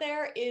got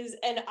there is,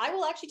 and I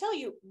will actually tell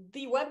you,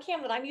 the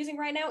webcam that I'm using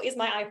right now is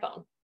my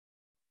iPhone.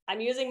 I'm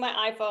using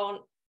my iPhone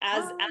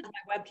as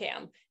my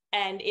webcam,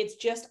 and it's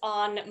just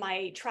on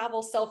my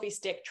travel selfie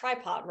stick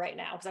tripod right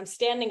now because I'm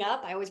standing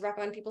up. I always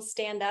recommend people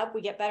stand up. We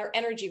get better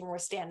energy when we're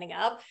standing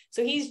up.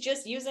 So he's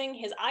just using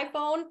his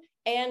iPhone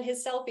and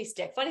his selfie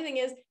stick. Funny thing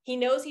is, he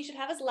knows he should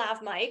have his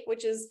lav mic,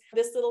 which is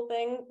this little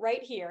thing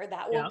right here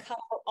that will cut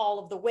out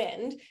all of the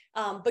wind.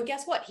 But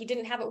guess what? He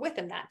didn't have it with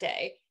him that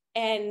day.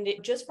 And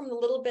just from the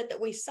little bit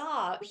that we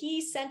saw, he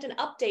sent an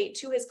update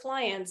to his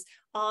clients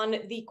on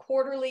the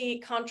quarterly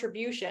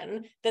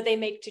contribution that they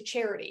make to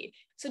charity.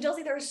 So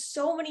Delzi, there are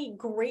so many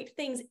great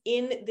things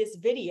in this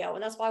video,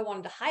 and that's why I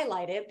wanted to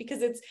highlight it,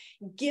 because it's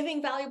giving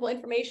valuable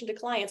information to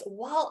clients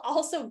while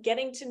also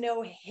getting to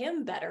know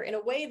him better in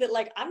a way that,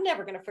 like, I'm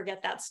never going to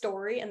forget that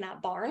story in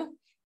that barn.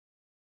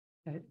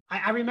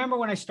 I remember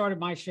when I started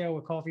my show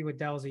with Coffee with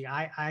Delzi,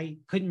 I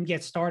couldn't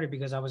get started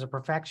because I was a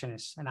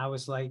perfectionist and I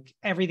was like,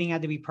 everything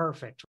had to be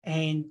perfect.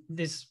 And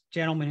this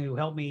gentleman who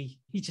helped me,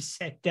 he just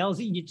said,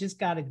 Delzi, you just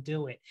got to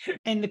do it.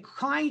 And the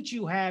clients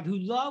you have who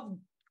love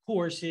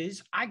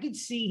courses, I could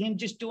see him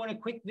just doing a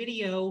quick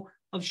video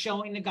of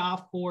showing the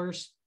golf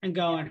course and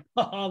going,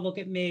 oh, look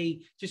at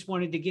me. Just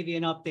wanted to give you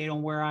an update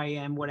on where I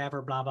am,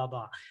 whatever, blah, blah,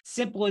 blah.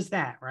 Simple as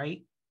that,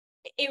 right?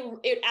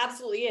 It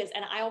absolutely is.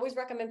 And I always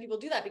recommend people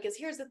do that, because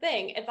here's the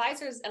thing,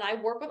 advisors, and I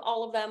work with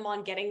all of them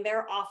on getting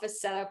their office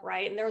set up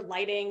right, and their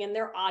lighting and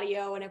their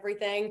audio and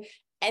everything.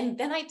 And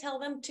then I tell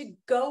them to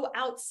go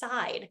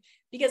outside,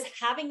 because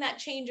having that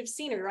change of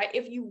scenery, right?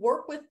 If you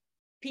work with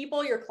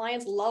people, your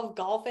clients love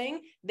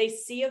golfing, they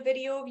see a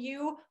video of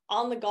you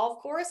on the golf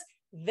course,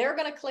 they're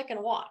going to click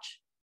and watch.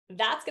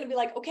 That's going to be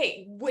like,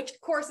 okay, which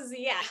course is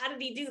he at? How did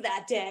he do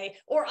that day?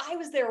 Or I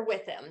was there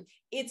with him.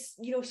 It's,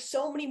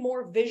 so many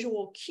more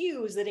visual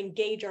cues that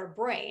engage our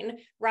brain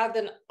rather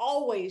than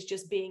always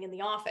just being in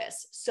the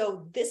office.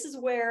 So this is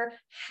where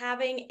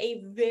having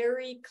a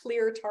very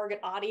clear target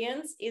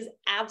audience is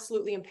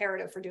absolutely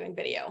imperative for doing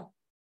video.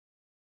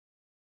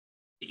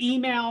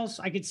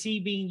 Emails I could see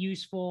being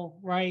useful,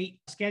 right?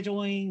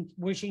 Scheduling,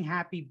 wishing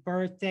happy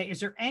birthday. Is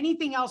there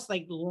anything else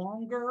like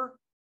longer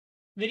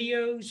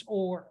videos,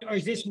 or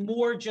is this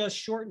more just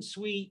short and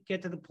sweet,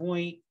 get to the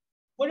point?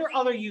 What are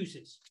other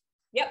uses?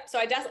 Yep. So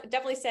I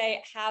definitely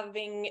say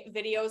having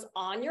videos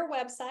on your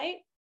website.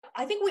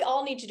 I think we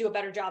all need to do a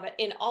better job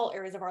in all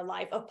areas of our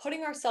life of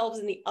putting ourselves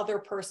in the other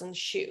person's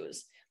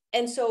shoes.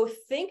 And so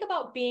think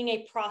about being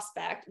a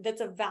prospect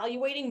that's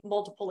evaluating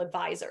multiple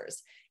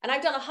advisors. And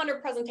I've done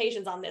 100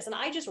 presentations on this, and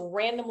I just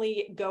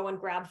randomly go and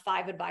grab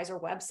 5 advisor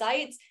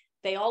websites.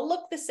 They all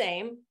look the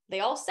same.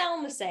 They all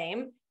sound the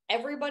same.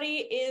 Everybody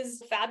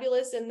is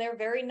fabulous in their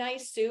very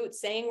nice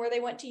suits, saying where they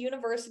went to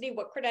university,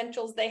 what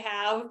credentials they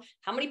have,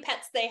 how many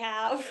pets they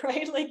have,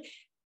 right? Like,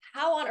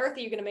 how on earth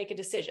are you going to make a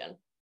decision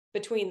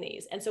between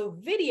these? And so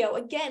video,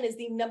 again, is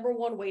the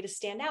 #1 way to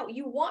stand out.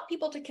 You want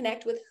people to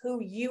connect with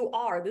who you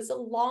are. This is a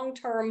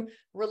long-term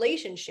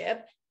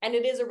relationship, and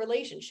it is a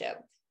relationship.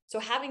 So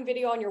having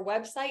video on your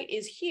website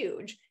is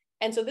huge.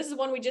 And so this is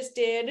one we just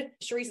did.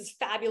 Sharice is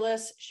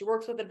fabulous. She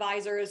works with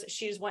advisors.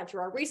 She just went through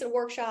our recent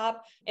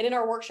workshop. And in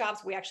our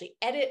workshops, we actually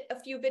edit a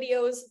few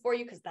videos for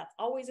you, because that's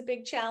always a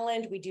big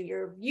challenge. We do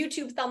your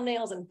YouTube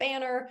thumbnails and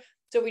banner.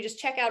 So we just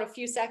check out a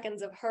few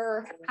seconds of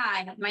her.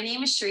 Hi, my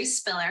name is Sharice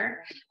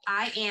Spiller.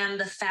 I am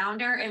the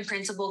founder and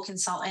principal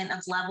consultant of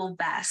Level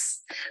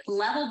Best.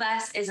 Level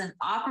Best is an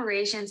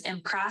operations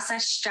and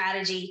process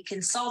strategy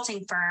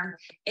consulting firm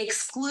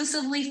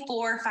exclusively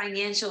for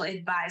financial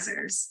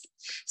advisors.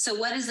 So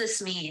what does this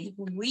mean?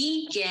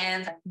 We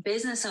give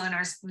business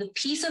owners the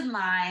peace of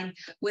mind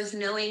with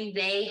knowing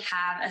they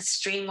have a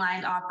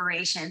streamlined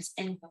operations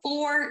in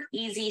 4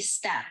 easy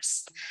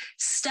steps.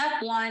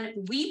 Step 1,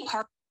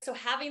 So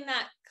having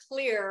that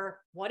clear,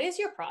 what is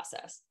your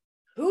process?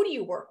 Who do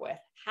you work with?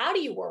 How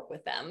do you work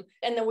with them?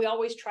 And then we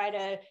always try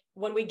to,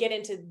 when we get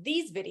into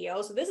these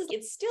videos, so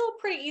it's still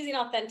pretty easy and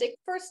authentic.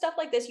 For stuff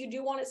like this, you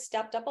do want it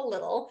stepped up a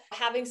little,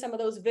 having some of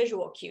those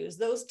visual cues,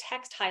 those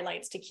text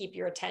highlights to keep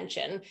your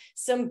attention,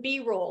 some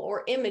B-roll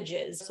or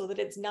images, so that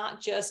it's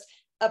not just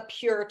a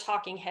pure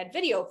talking head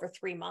video for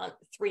 3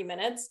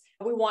 minutes.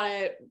 We want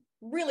to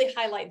really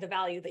highlight the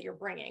value that you're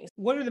bringing.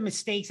 What are the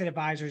mistakes that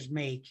advisors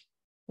make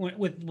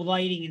with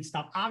lighting and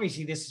stuff?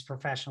 Obviously, this is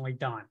professionally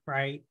done,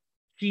 right?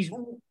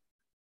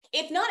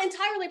 If not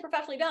entirely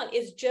professionally done,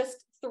 is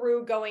just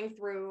through going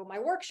through my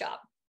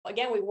workshop.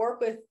 Again, we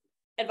work with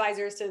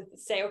advisors to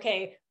say,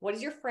 okay, what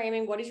is your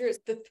framing? What is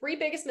the 3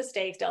 biggest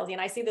mistakes, Delzi, and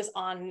I see this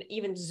on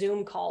even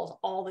Zoom calls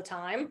all the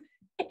time,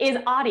 is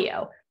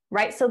audio,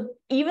 right? So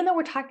even though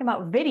we're talking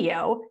about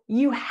video,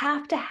 you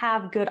have to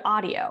have good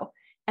audio.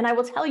 And I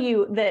will tell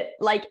you that,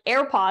 like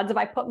AirPods, if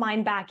I put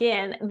mine back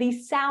in, the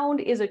sound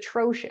is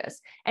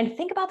atrocious. And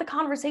think about the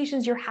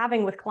conversations you're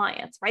having with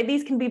clients, right?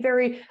 These can be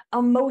very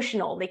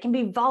emotional. They can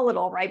be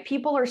volatile, right?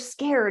 People are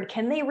scared.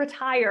 Can they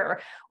retire?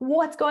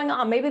 What's going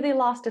on? Maybe they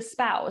lost a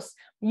spouse.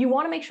 You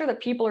want to make sure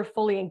that people are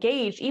fully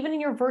engaged, even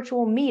in your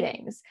virtual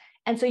meetings.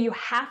 And so you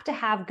have to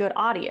have good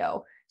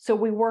audio. So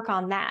we work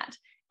on that.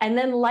 And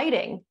then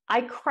lighting,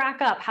 I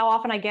crack up how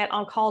often I get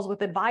on calls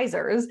with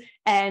advisors.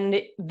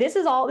 And this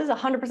is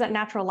 100%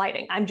 natural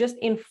lighting. I'm just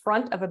in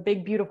front of a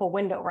big, beautiful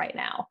window right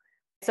now.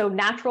 So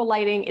natural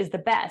lighting is the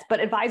best, but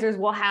advisors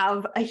will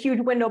have a huge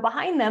window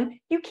behind them.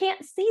 You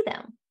can't see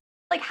them.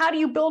 Like, how do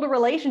you build a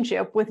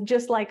relationship with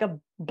just like a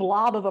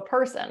blob of a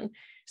person?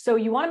 So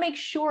you want to make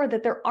sure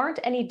that there aren't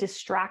any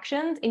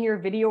distractions in your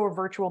video or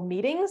virtual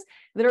meetings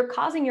that are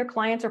causing your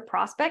clients or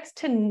prospects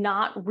to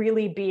not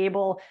really be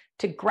able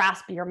to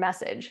grasp your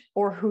message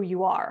or who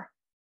you are.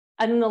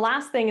 And then the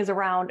last thing is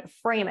around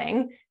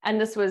framing.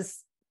 And this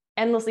was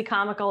endlessly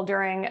comical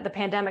during the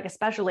pandemic,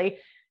 especially.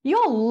 You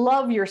all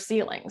love your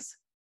ceilings.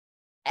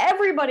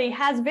 Everybody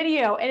has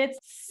video and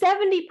it's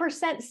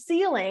 70%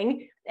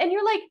 ceiling. And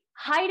you're like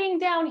hiding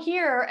down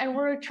here and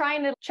we're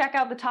trying to check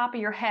out the top of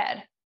your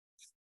head.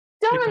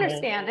 Don't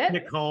understand it.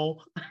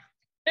 Nicole.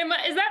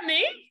 Is that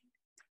me?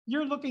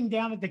 You're looking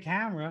down at the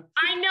camera.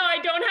 I know, I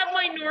don't have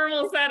my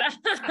normal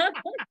setup.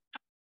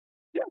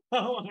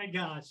 Oh my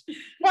gosh.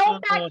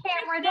 Hold that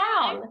camera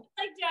down.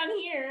 Like down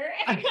here.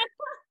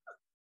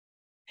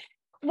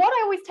 What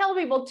I always tell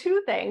people,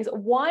 2 things.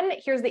 1,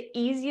 here's the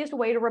easiest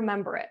way to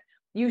remember it.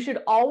 You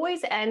should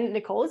always, and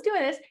Nicole is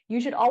doing this, you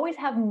should always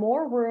have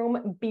more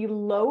room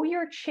below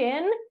your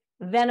chin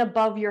than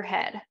above your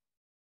head.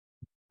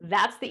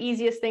 That's the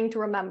easiest thing to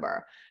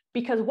remember.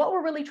 Because what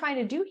we're really trying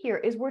to do here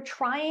is we're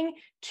trying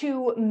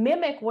to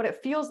mimic what it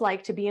feels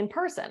like to be in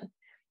person,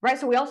 right?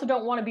 So we also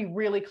don't want to be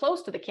really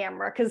close to the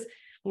camera because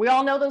we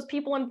all know those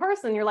people in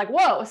person. You're like,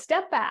 whoa,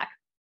 step back.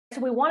 So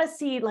we want to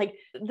see like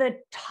the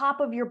top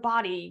of your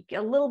body,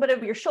 a little bit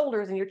of your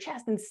shoulders and your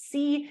chest, and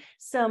see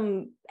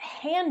some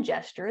hand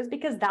gestures,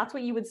 because that's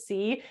what you would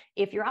see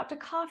if you're out to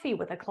coffee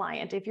with a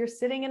client, if you're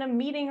sitting in a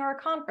meeting or a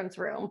conference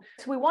room.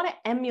 So we want to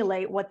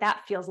emulate what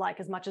that feels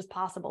like as much as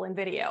possible in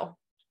video.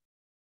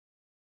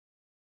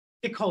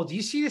 Nicole, do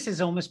you see this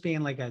as almost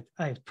being like a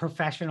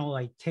professional,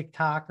 like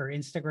TikTok or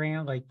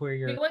Instagram, like where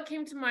you're... What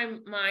came to my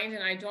mind,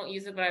 and I don't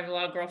use it, but I have a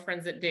lot of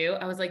girlfriends that do.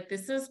 I was like,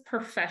 this is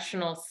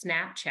professional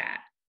Snapchat.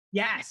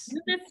 Yes.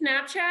 Isn't this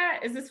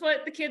Snapchat? Is this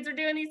what the kids are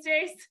doing these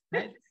days?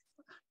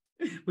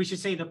 We should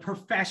say the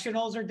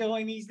professionals are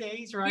doing these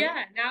days, right?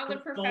 Yeah, now the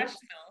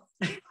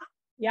professionals.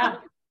 Yeah.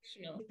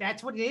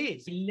 That's what it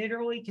is. You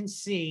literally can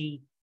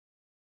see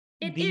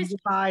It these is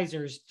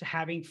advisors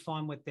having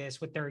fun with this,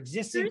 with their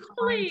existing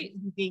clients,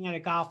 being at a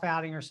golf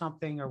outing or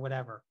something or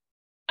whatever.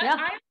 Yeah.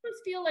 I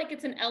almost feel like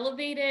it's an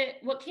elevated,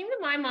 what came to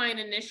my mind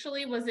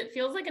initially was it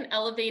feels like an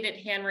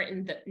elevated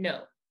handwritten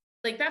note.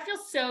 Like that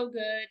feels so good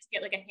to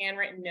get like a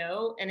handwritten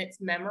note, and it's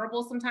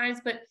memorable sometimes,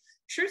 but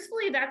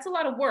truthfully, that's a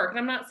lot of work. And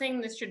I'm not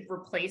saying this should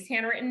replace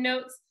handwritten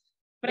notes,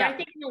 but I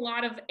think in a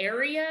lot of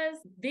areas,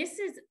 this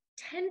is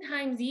 10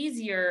 times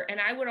easier. And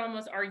I would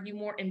almost argue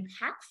more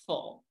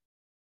impactful.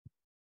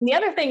 The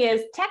other thing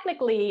is,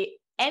 technically,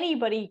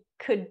 anybody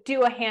could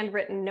do a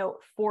handwritten note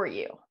for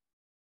you.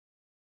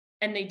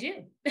 And they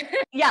do.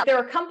 Yeah, there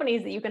are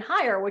companies that you can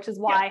hire, which is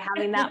why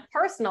having that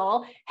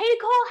personal, hey,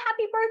 Nicole,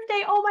 happy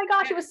birthday. Oh my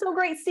gosh, it was so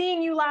great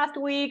seeing you last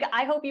week.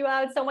 I hope you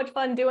had so much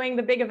fun doing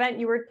the big event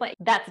you were playing.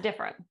 That's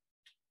different.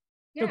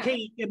 Yeah.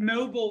 Okay, the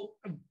mobile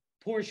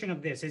portion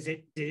of this, is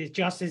it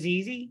just as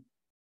easy?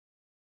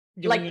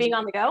 Like being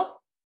on the go?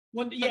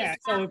 Well, yeah.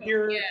 So if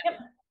you're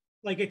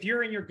like, if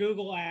you're in your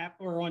Google app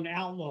or on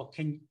Outlook,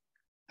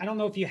 I don't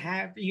know if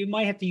you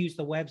might have to use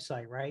the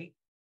website, right?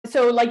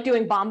 So like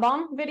doing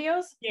BombBomb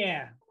videos?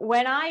 Yeah.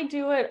 When I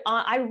do it,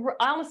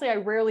 honestly, I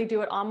rarely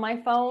do it on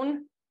my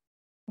phone,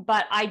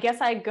 but I guess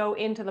I go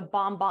into the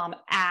BombBomb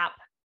app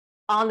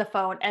on the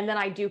phone, and then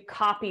I do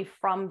copy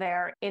from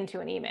there into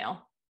an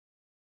email.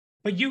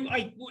 But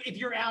if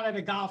you're out at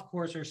a golf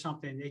course or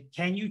something,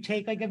 can you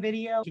take like a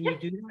video? Can you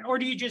do that? Or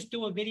do you just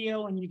do a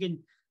video and you can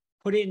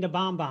put it into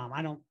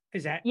BombBomb?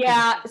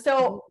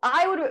 So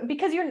I would,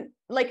 because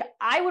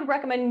I would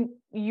recommend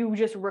you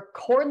just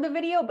record the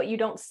video, but you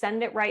don't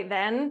send it right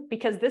then,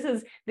 because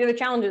the other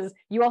challenge is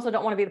you also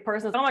don't want to be the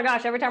person that's, oh my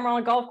gosh, every time we're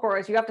on a golf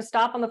course, you have to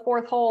stop on the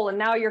 4th hole and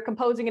now you're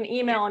composing an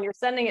email and you're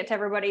sending it to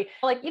everybody.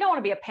 Like, you don't want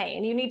to be a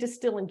pain. You need to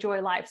still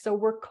enjoy life. So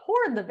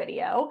record the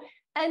video.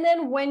 And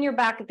then when you're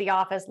back at the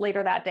office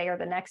later that day or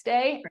the next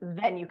day,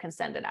 then you can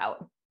send it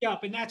out. Yeah,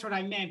 but that's what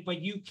I meant.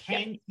 But you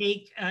can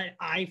take an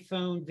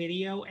iPhone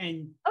video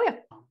and... Oh, yeah.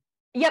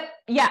 Yep.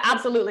 Yeah,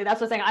 absolutely. That's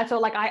what I'm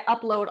saying. I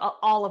upload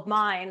all of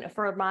mine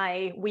for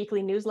my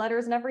weekly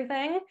newsletters and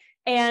everything.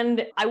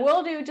 And I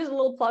will do just a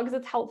little plug because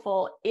it's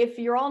helpful. If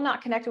you're all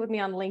not connected with me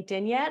on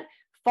LinkedIn yet,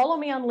 follow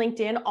me on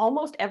LinkedIn.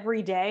 Almost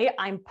every day,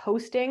 I'm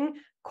posting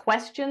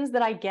questions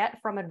that I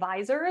get from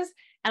advisors,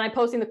 and I'm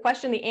posting the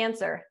question, the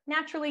answer,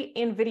 naturally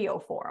in video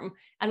form.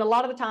 And a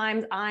lot of the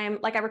times I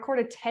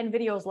recorded 10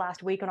 videos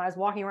last week when I was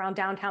walking around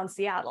downtown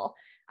Seattle.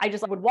 I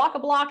just would walk a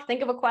block,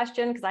 think of a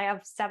question, because I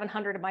have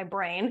 700 in my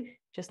brain,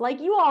 just like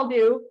you all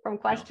do, from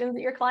questions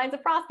that your clients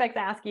and prospects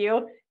ask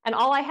you. And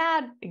all I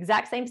had,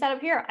 exact same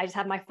setup here. I just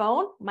had my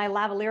phone, my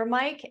lavalier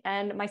mic,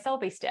 and my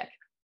selfie stick.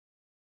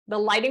 The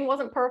lighting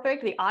wasn't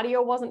perfect. The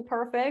audio wasn't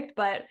perfect,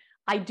 but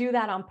I do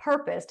that on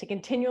purpose to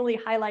continually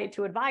highlight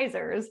to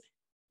advisors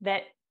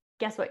that,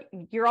 guess what?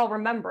 You're all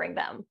remembering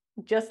them,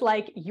 just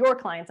like your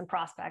clients and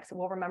prospects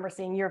will remember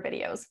seeing your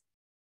videos.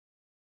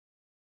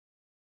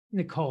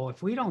 Nicole,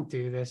 if we don't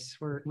do this,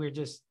 we're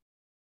just...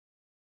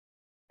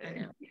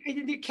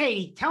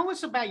 Katie, tell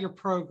us about your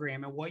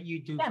program and what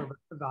you do for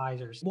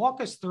advisors.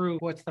 Walk us through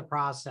what's the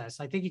process.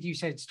 I think you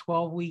said it's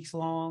 12 weeks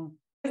long.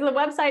 So the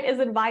website is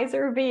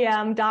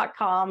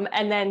advisorvm.com,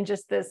 and then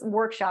just this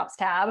workshops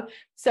tab.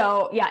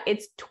 So yeah,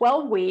 it's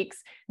 12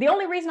 weeks. The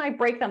only reason I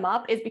break them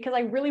up is because I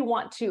really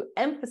want to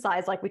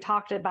emphasize, like we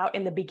talked about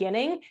in the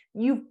beginning,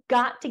 you've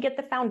got to get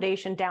the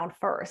foundation down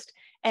first.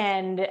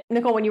 And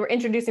Nicole, when you were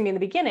introducing me in the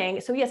beginning,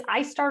 so yes,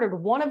 I started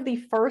one of the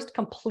first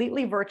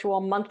completely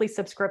virtual monthly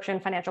subscription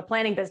financial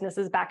planning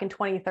businesses back in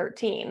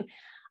 2013.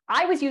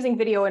 I was using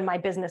video in my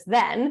business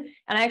then,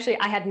 and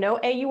I had no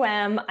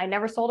AUM, I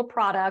never sold a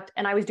product,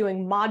 and I was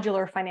doing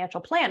modular financial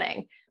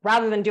planning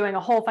rather than doing a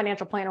whole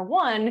financial planner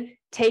one,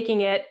 taking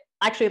it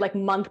actually like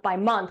month by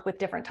month with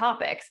different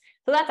topics.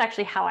 So that's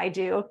actually how I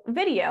do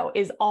video,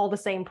 is all the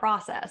same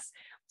process.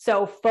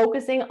 So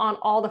focusing on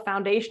all the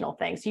foundational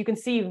things. So you can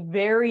see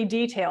very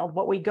detailed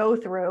what we go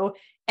through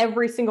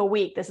every single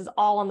week. This is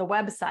all on the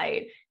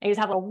website. And you just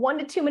have a 1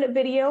 to 2 minute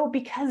video,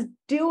 because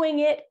doing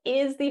it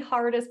is the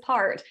hardest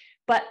part.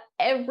 But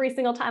every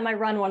single time I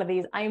run one of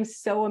these, I am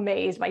so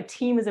amazed. My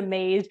team is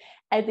amazed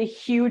at the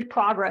huge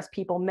progress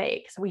people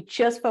make. So we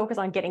just focus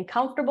on getting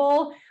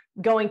comfortable,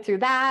 going through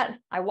that.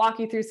 I walk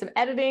you through some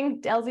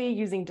editing, Delzi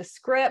using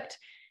Descript,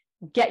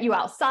 get you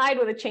outside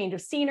with a change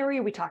of scenery.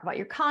 We talk about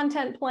your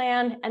content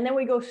plan, and then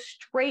we go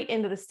straight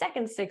into the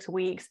second 6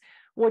 weeks,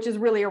 which is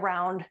really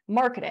around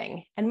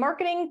marketing. And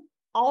marketing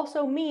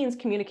also means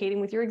communicating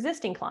with your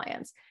existing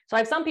clients. So I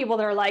have some people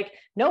that are like,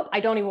 nope, I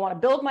don't even want to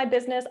build my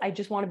business. I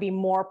just want to be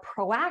more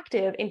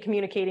proactive in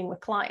communicating with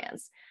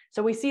clients.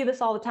 So we see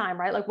this all the time,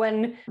 right? Like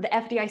when the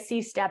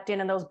FDIC stepped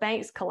in and those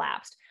banks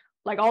collapsed,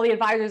 like all the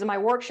advisors in my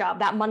workshop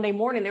that Monday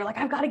morning, they're like,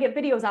 I've got to get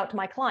videos out to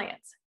my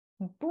clients.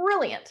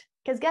 Brilliant.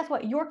 Because guess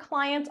what? Your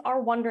clients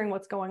are wondering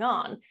what's going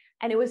on.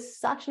 And it was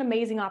such an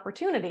amazing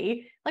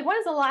opportunity. Like, when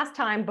is the last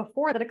time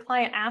before that a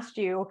client asked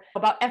you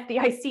about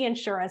FDIC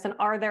insurance and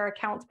are their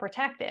accounts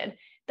protected?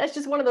 That's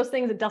just one of those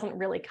things that doesn't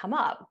really come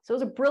up. So it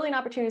was a brilliant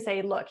opportunity to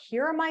say, look,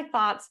 here are my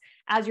thoughts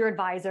as your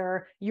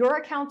advisor. Your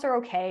accounts are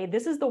okay.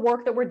 This is the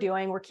work that we're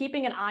doing. We're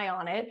keeping an eye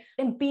on it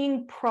and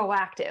being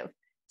proactive.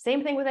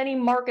 Same thing with any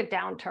market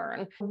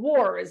downturn,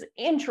 wars,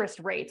 interest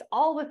rates,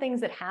 all the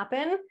things that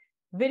happen.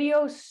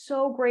 Video is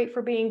so great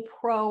for being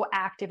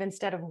proactive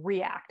instead of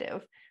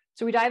reactive.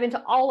 So we dive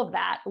into all of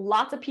that.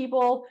 Lots of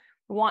people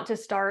want to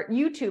start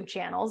YouTube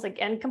channels.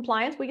 Again,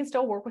 compliance, we can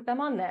still work with them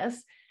on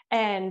this.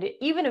 And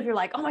even if you're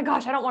like, oh my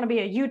gosh, I don't want to be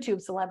a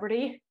YouTube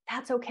celebrity,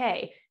 that's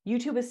okay.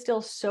 YouTube is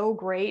still so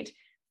great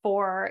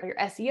for your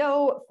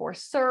SEO, for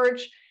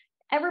search.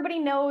 Everybody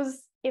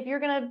knows if you're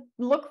going to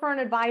look for an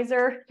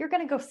advisor, you're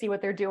going to go see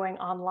what they're doing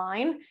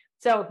online.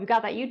 So if you've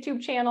got that YouTube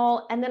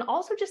channel, and then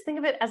also just think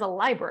of it as a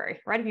library,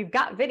 right? If you've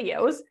got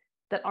videos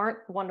that aren't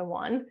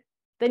one-to-one,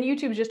 then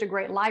YouTube is just a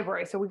great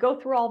library. So we go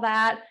through all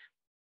that.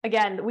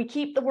 Again, we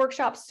keep the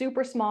workshop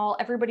super small.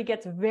 Everybody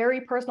gets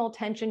very personal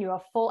attention. You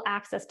have full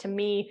access to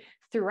me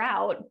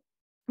throughout.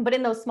 But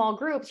in those small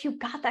groups, you've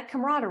got that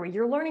camaraderie.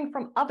 You're learning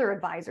from other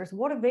advisors.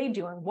 What are they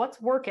doing?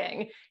 What's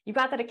working? You've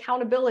got that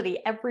accountability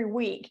every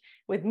week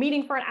with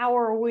meeting for an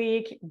hour a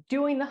week,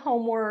 doing the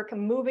homework,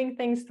 moving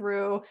things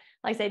through.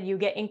 Like I said, you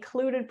get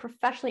included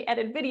professionally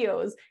edited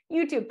videos,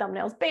 YouTube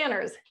thumbnails,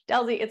 banners.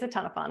 Delzi, it's a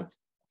ton of fun.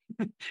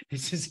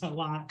 This is a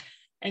lot.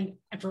 And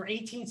for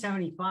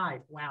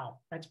 1875, wow,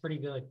 that's pretty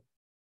good.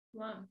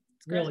 Wow.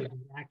 It's really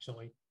good,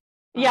 actually.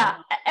 Yeah,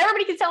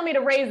 everybody keeps telling me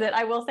to raise it,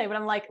 I will say, but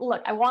I'm like,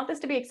 look, I want this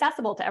to be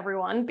accessible to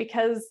everyone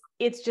because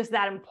it's just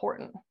that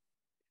important.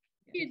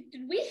 Did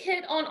we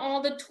hit on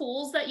all the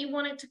tools that you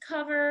wanted to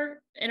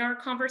cover in our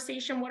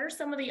conversation? What are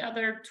some of the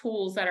other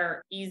tools that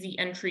are easy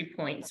entry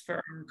points for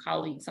our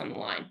colleagues on the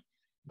line?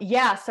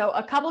 Yeah, so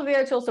a couple of the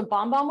other tools. So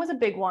BombBomb was a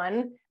big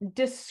one.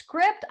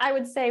 Descript, I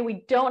would say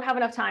we don't have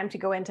enough time to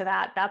go into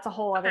that. That's a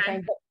whole other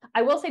thing. But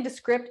I will say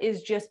Descript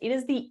is just, it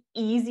is the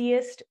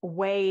easiest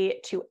way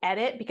to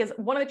edit, because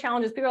one of the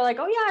challenges, people are like,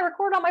 oh yeah, I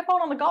record on my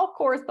phone on the golf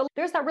course, but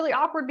there's that really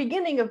awkward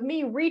beginning of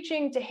me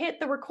reaching to hit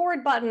the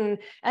record button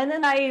and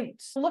then I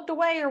looked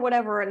away or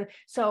whatever. And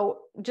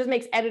so just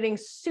makes editing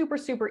super,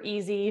 super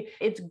easy.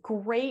 It's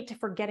great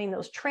for getting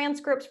those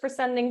transcripts for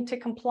sending to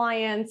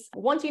compliance.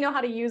 Once you know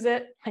how to use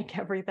it, like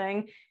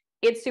everything,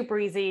 it's super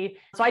easy.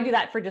 So I do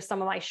that for just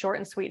some of my short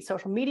and sweet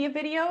social media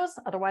videos.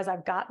 Otherwise,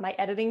 I've got my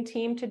editing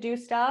team to do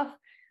stuff.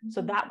 So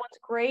that one's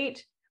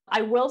great.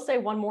 I will say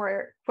one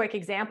more quick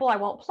example. I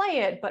won't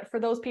play it, but for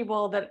those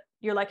people that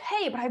you're like,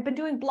 hey, but I've been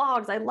doing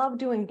blogs. I love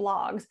doing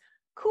blogs.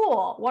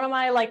 Cool. One of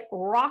my like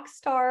rock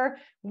star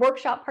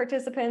workshop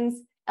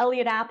participants,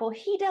 Elliot Apple,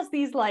 he does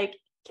these like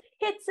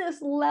Kitsis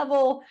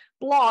level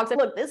blogs.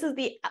 And look, this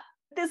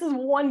is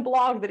one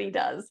blog that he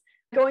does,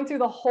 going through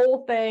the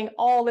whole thing,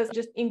 all this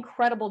just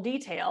incredible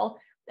detail.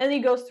 And he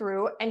goes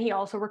through and he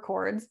also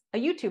records a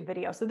YouTube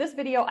video. So this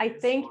video, I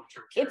think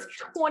it's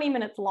 20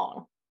 minutes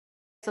long.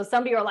 So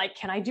some people are like,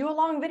 can I do a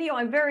long video?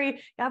 I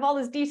have all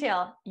this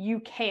detail. You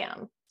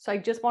can. So I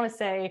just want to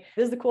say,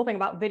 this is the cool thing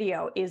about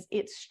video is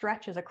it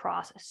stretches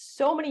across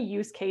so many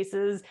use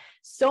cases,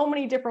 so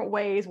many different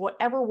ways.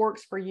 Whatever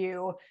works for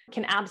you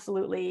can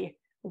absolutely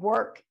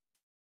work.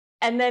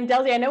 And then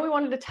Delzi, I know we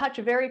wanted to touch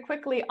very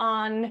quickly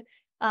on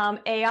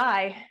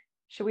AI.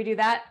 Should we do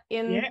that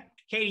in? Yeah,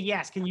 Katie,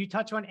 yes. Can you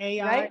touch on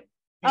AI? Right?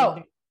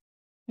 Oh,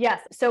 yes.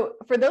 So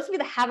for those of you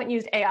that haven't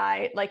used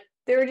AI, like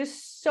there are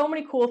just so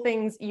many cool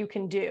things you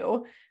can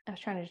do. I was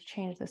trying to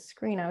change the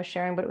screen I was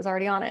sharing, but it was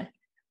already on it.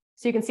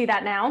 So you can see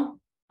that now.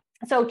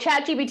 So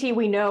ChatGPT,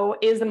 we know,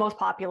 is the most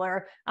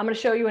popular. I'm going to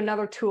show you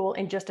another tool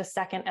in just a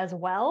second as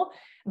well.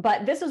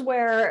 But this is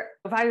where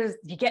advisors,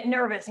 you get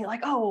nervous and you're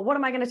like, oh, what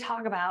am I going to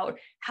talk about?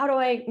 How do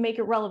I make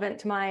it relevant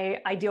to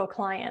my ideal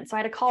client? So I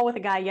had a call with a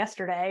guy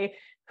yesterday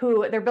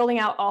who they're building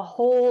out a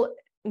whole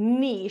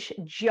niche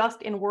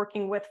just in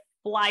working with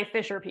fly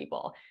fisher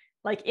people,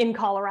 like in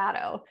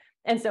Colorado.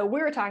 And so we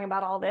were talking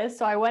about all this.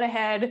 So I went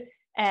ahead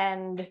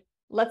and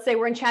let's say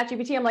we're in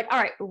ChatGPT. I'm like, all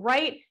right,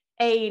 write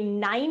a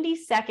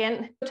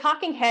 90-second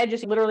talking head.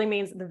 Just literally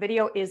means the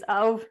video is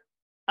of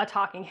a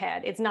talking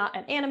head. It's not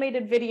an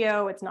animated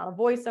video. It's not a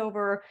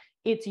voiceover.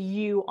 It's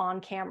you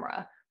on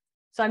camera.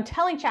 So I'm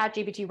telling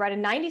ChatGPT, write a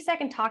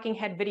 90-second talking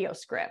head video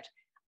script.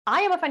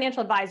 I am a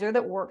financial advisor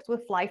that works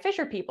with fly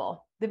fisher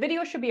people. The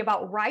video should be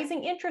about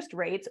rising interest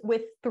rates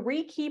with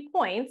 3 key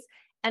points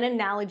and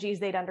analogies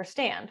they'd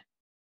understand.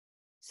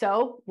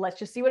 So let's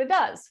just see what it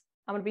does.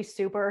 I'm going to be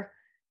super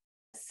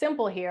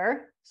simple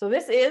here. So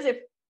this is, if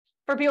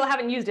for people who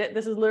haven't used it,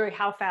 this is literally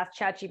how fast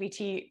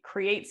ChatGPT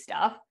creates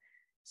stuff.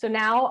 So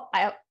now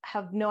I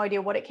have no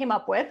idea what it came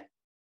up with,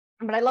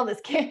 but I love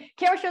this.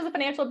 Camera shows a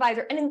financial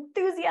advisor, an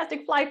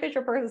enthusiastic fly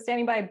fisher person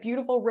standing by a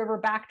beautiful river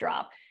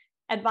backdrop.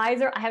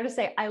 Advisor, I have to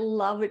say, I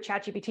love that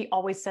ChatGPT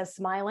always says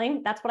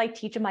smiling. That's what I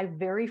teach in my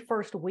very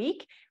first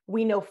week.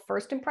 We know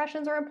first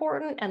impressions are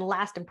important and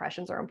last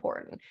impressions are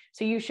important.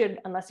 So you should,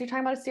 unless you're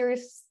talking about a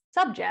serious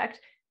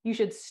subject, you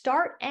should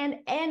start and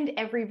end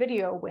every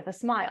video with a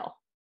smile.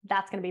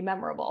 That's going to be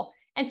memorable.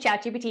 And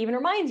ChatGPT even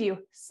reminds you,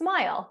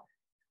 smile.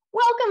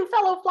 Welcome,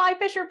 fellow fly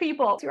fisher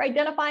people. So you're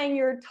identifying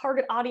your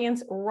target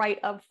audience right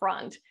up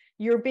front.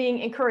 You're being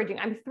encouraging.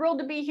 I'm thrilled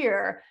to be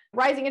here.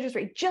 Rising interest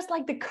rate, just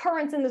like the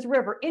currents in this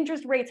river,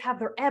 interest rates have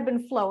their ebb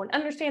and flow, and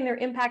understand their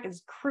impact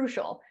is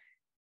crucial.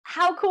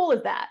 How cool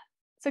is that?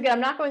 So again, I'm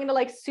not going into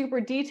like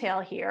super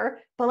detail here,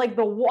 but like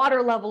the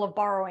water level of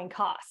borrowing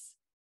costs.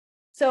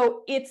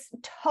 So it's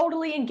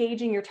totally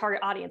engaging your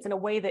target audience in a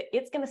way that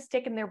it's going to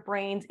stick in their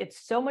brains.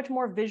 It's so much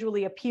more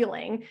visually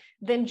appealing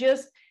than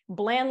just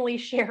blandly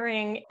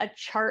sharing a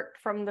chart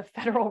from the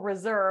Federal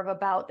Reserve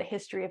about the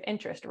history of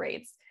interest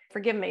rates.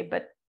 Forgive me,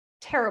 but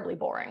terribly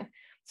boring.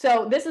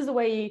 So this is the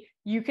way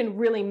you can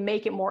really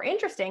make it more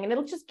interesting, and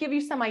it'll just give you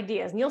some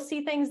ideas, and you'll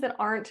see things that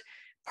aren't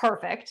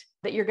perfect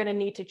that you're going to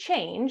need to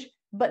change,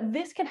 but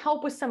this can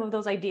help with some of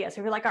those ideas.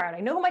 So if you're like, all right,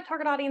 I know who my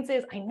target audience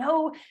is. I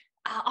know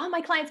all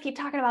my clients keep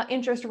talking about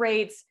interest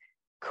rates.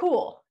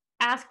 Cool.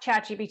 Ask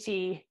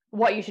ChatGPT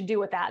what you should do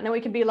with that. And then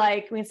we can be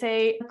like, we can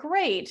say,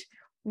 great,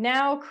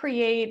 now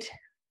create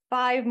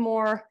 5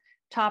 more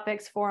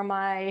topics for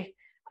my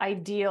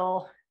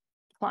ideal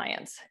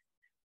clients.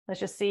 Let's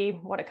just see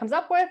what it comes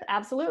up with.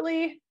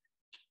 Absolutely.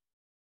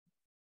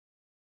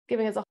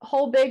 Giving us a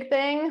whole big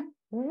thing.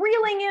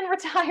 Reeling in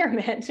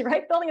retirement,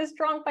 right? Building a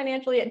strong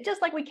financially,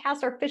 just like we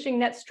cast our fishing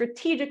net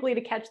strategically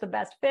to catch the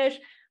best fish,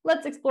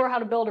 let's explore how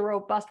to build a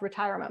robust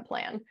retirement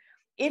plan.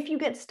 If you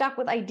get stuck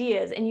with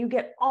ideas and you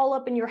get all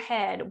up in your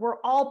head,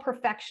 we're all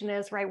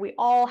perfectionists, right? We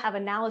all have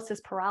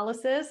analysis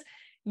paralysis.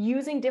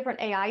 Using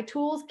different AI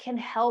tools can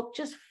help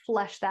just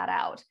flesh that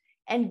out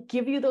and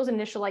give you those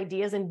initial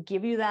ideas and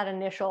give you that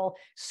initial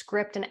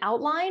script and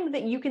outline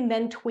that you can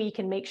then tweak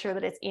and make sure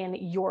that it's in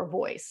your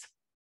voice.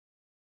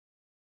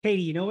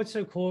 Katie, you know what's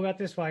so cool about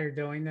this while you're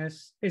doing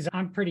this is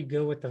I'm pretty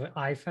good with the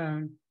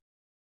iPhone,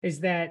 is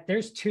that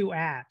there's 2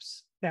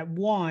 apps that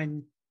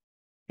one,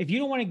 if you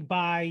don't want to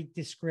buy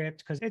the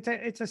script, because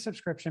it's a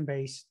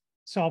subscription-based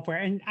software,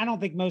 and I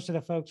don't think most of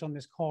the folks on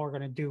this call are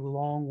going to do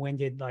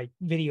long-winded like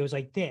videos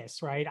like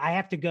this, right? I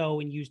have to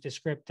go and use the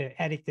script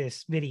to edit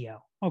this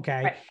video.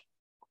 Okay. Right.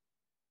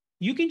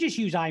 You can just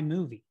use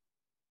iMovie.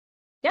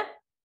 Yep.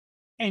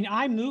 And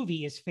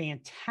iMovie is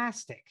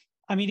fantastic.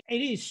 I mean,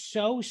 it is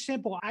so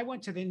simple. I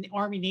went to the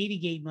Army Navy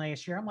game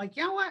last year. I'm like,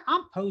 you know what?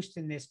 I'm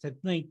posting this to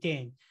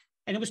LinkedIn.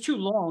 And it was too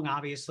long,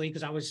 obviously,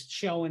 because I was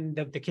showing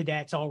the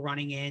cadets all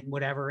running in,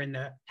 whatever, and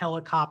the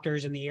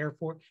helicopters and the Air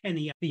Force and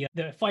the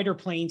fighter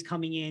planes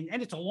coming in.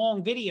 And it's a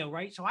long video,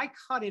 right? So I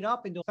cut it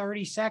up into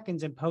 30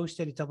 seconds and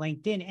posted it to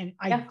LinkedIn. And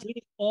I did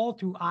it all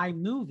through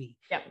iMovie.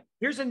 Yep.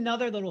 Here's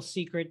another little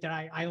secret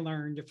that I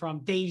learned from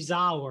Dave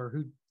Zauer,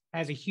 who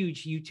has a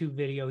huge YouTube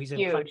video. He's a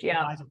huge,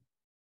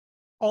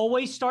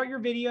 Always start your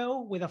video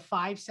with a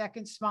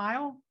 5-second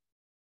smile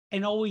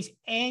and always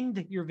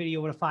end your video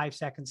with a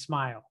 5-second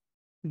smile.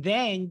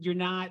 Then you're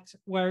not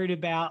worried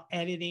about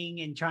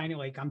editing and trying to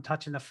like, I'm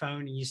touching the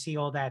phone and you see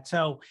all that.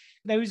 So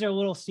those are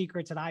little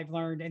secrets that I've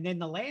learned. And then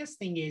the last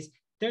thing is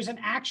there's an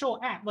actual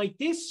app like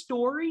this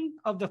story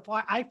of the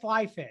I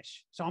fly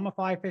fish. So I'm a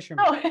fly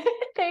fisherman. Oh,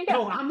 there you go.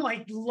 So I'm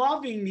like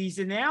loving these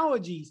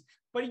analogies,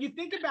 but if you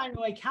think about it,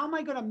 like, how am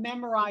I going to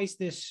memorize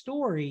this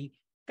story?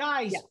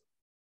 Guys,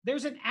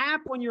 there's an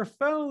app on your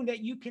phone that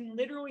you can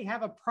literally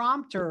have a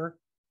prompter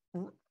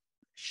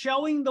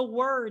showing the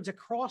words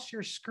across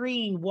your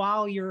screen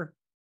while you're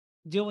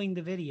doing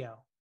the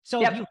video.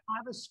 So if you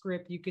have a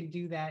script, you can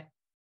do that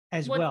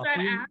as well. What's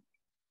that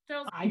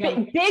app?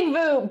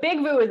 Big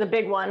Vu is a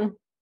big one.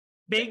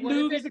 Big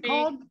Vu is it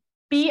called?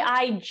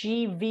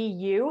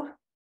 BIGVU.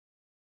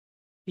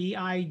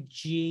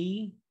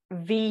 BIGVU.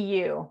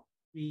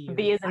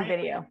 V is in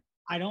video.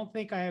 I don't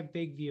think I have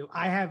Big View.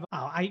 I have,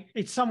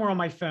 it's somewhere on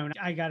my phone.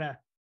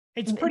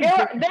 It's pretty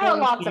there are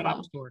lots of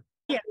them.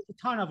 Yeah, there's a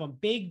ton of them.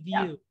 Big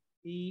View.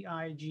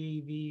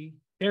 BIGV.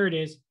 There it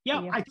is. Yeah,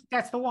 I think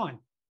that's the one.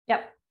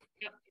 Yep.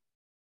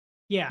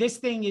 Yeah, this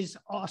thing is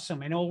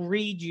awesome. And it'll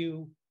read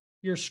you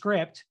your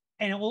script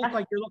and it will look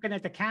like you're looking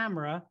at the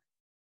camera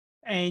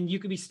and you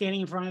could be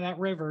standing in front of that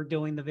river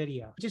doing the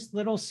video. Just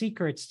little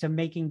secrets to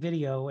making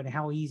video and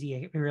how easy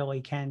it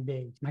really can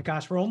be. My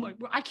gosh,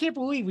 I can't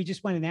believe we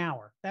just went an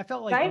hour. That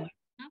felt like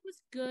that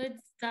was good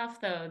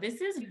stuff though.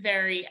 This is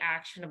very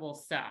actionable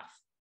stuff.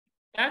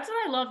 That's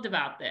what I loved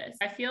about this.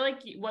 I feel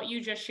like what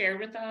you just shared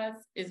with us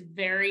is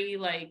very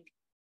like,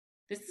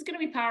 this is going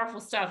to be powerful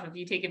stuff if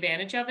you take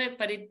advantage of it,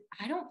 but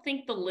I don't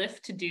think the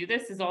lift to do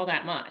this is all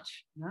that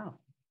much. No.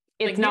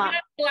 It's like, not.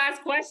 That's the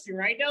last question,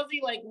 right,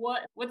 Delzi? Like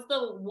what's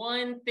the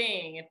one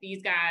thing if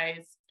these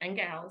guys and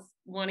gals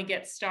want to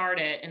get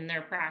started in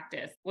their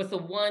practice? What's the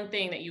one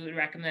thing that you would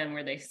recommend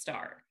where they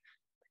start?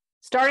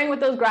 Starting with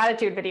those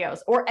gratitude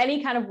videos or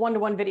any kind of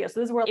one-to-one video. So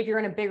this is where if you're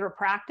in a bigger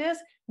practice,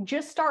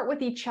 just start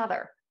with each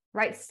other,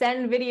 right?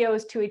 Send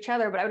videos to each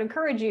other. But I would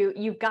encourage you,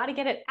 you've got to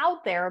get it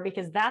out there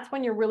because that's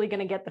when you're really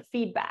going to get the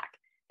feedback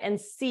and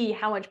see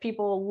how much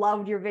people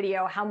loved your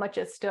video, how much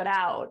it stood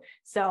out.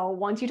 So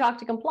once you talk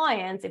to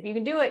compliance, if you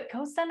can do it,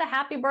 go send a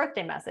happy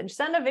birthday message.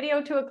 Send a video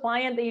to a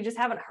client that you just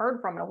haven't heard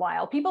from in a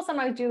while. People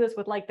sometimes do this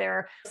with like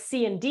their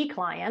C&D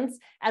clients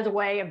as a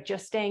way of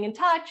just staying in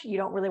touch. You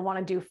don't really want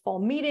to do full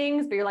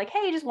meetings, but you're like,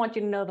 hey, just want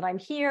you to know that I'm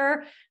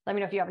here. Let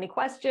me know if you have any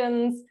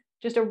questions.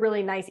 Just a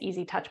really nice,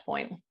 easy touch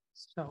point.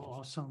 So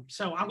awesome.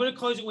 So I'm going to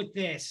close it with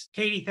this.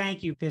 Katie,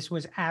 thank you. This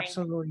was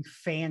absolutely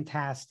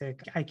fantastic.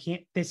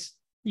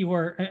 You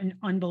were an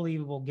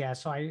unbelievable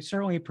guest. So I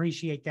certainly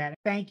appreciate that.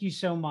 Thank you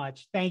so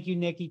much. Thank you,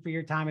 Nikki, for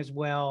your time as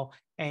well.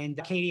 And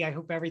Katie, I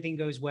hope everything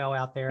goes well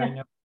out there. I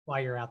know while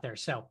you're out there.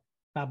 So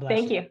God bless.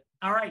 Thank you.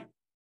 All right.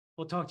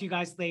 We'll talk to you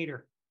guys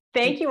later.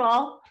 Thank you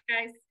all.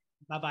 Guys.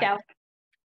 Bye-bye. Ciao.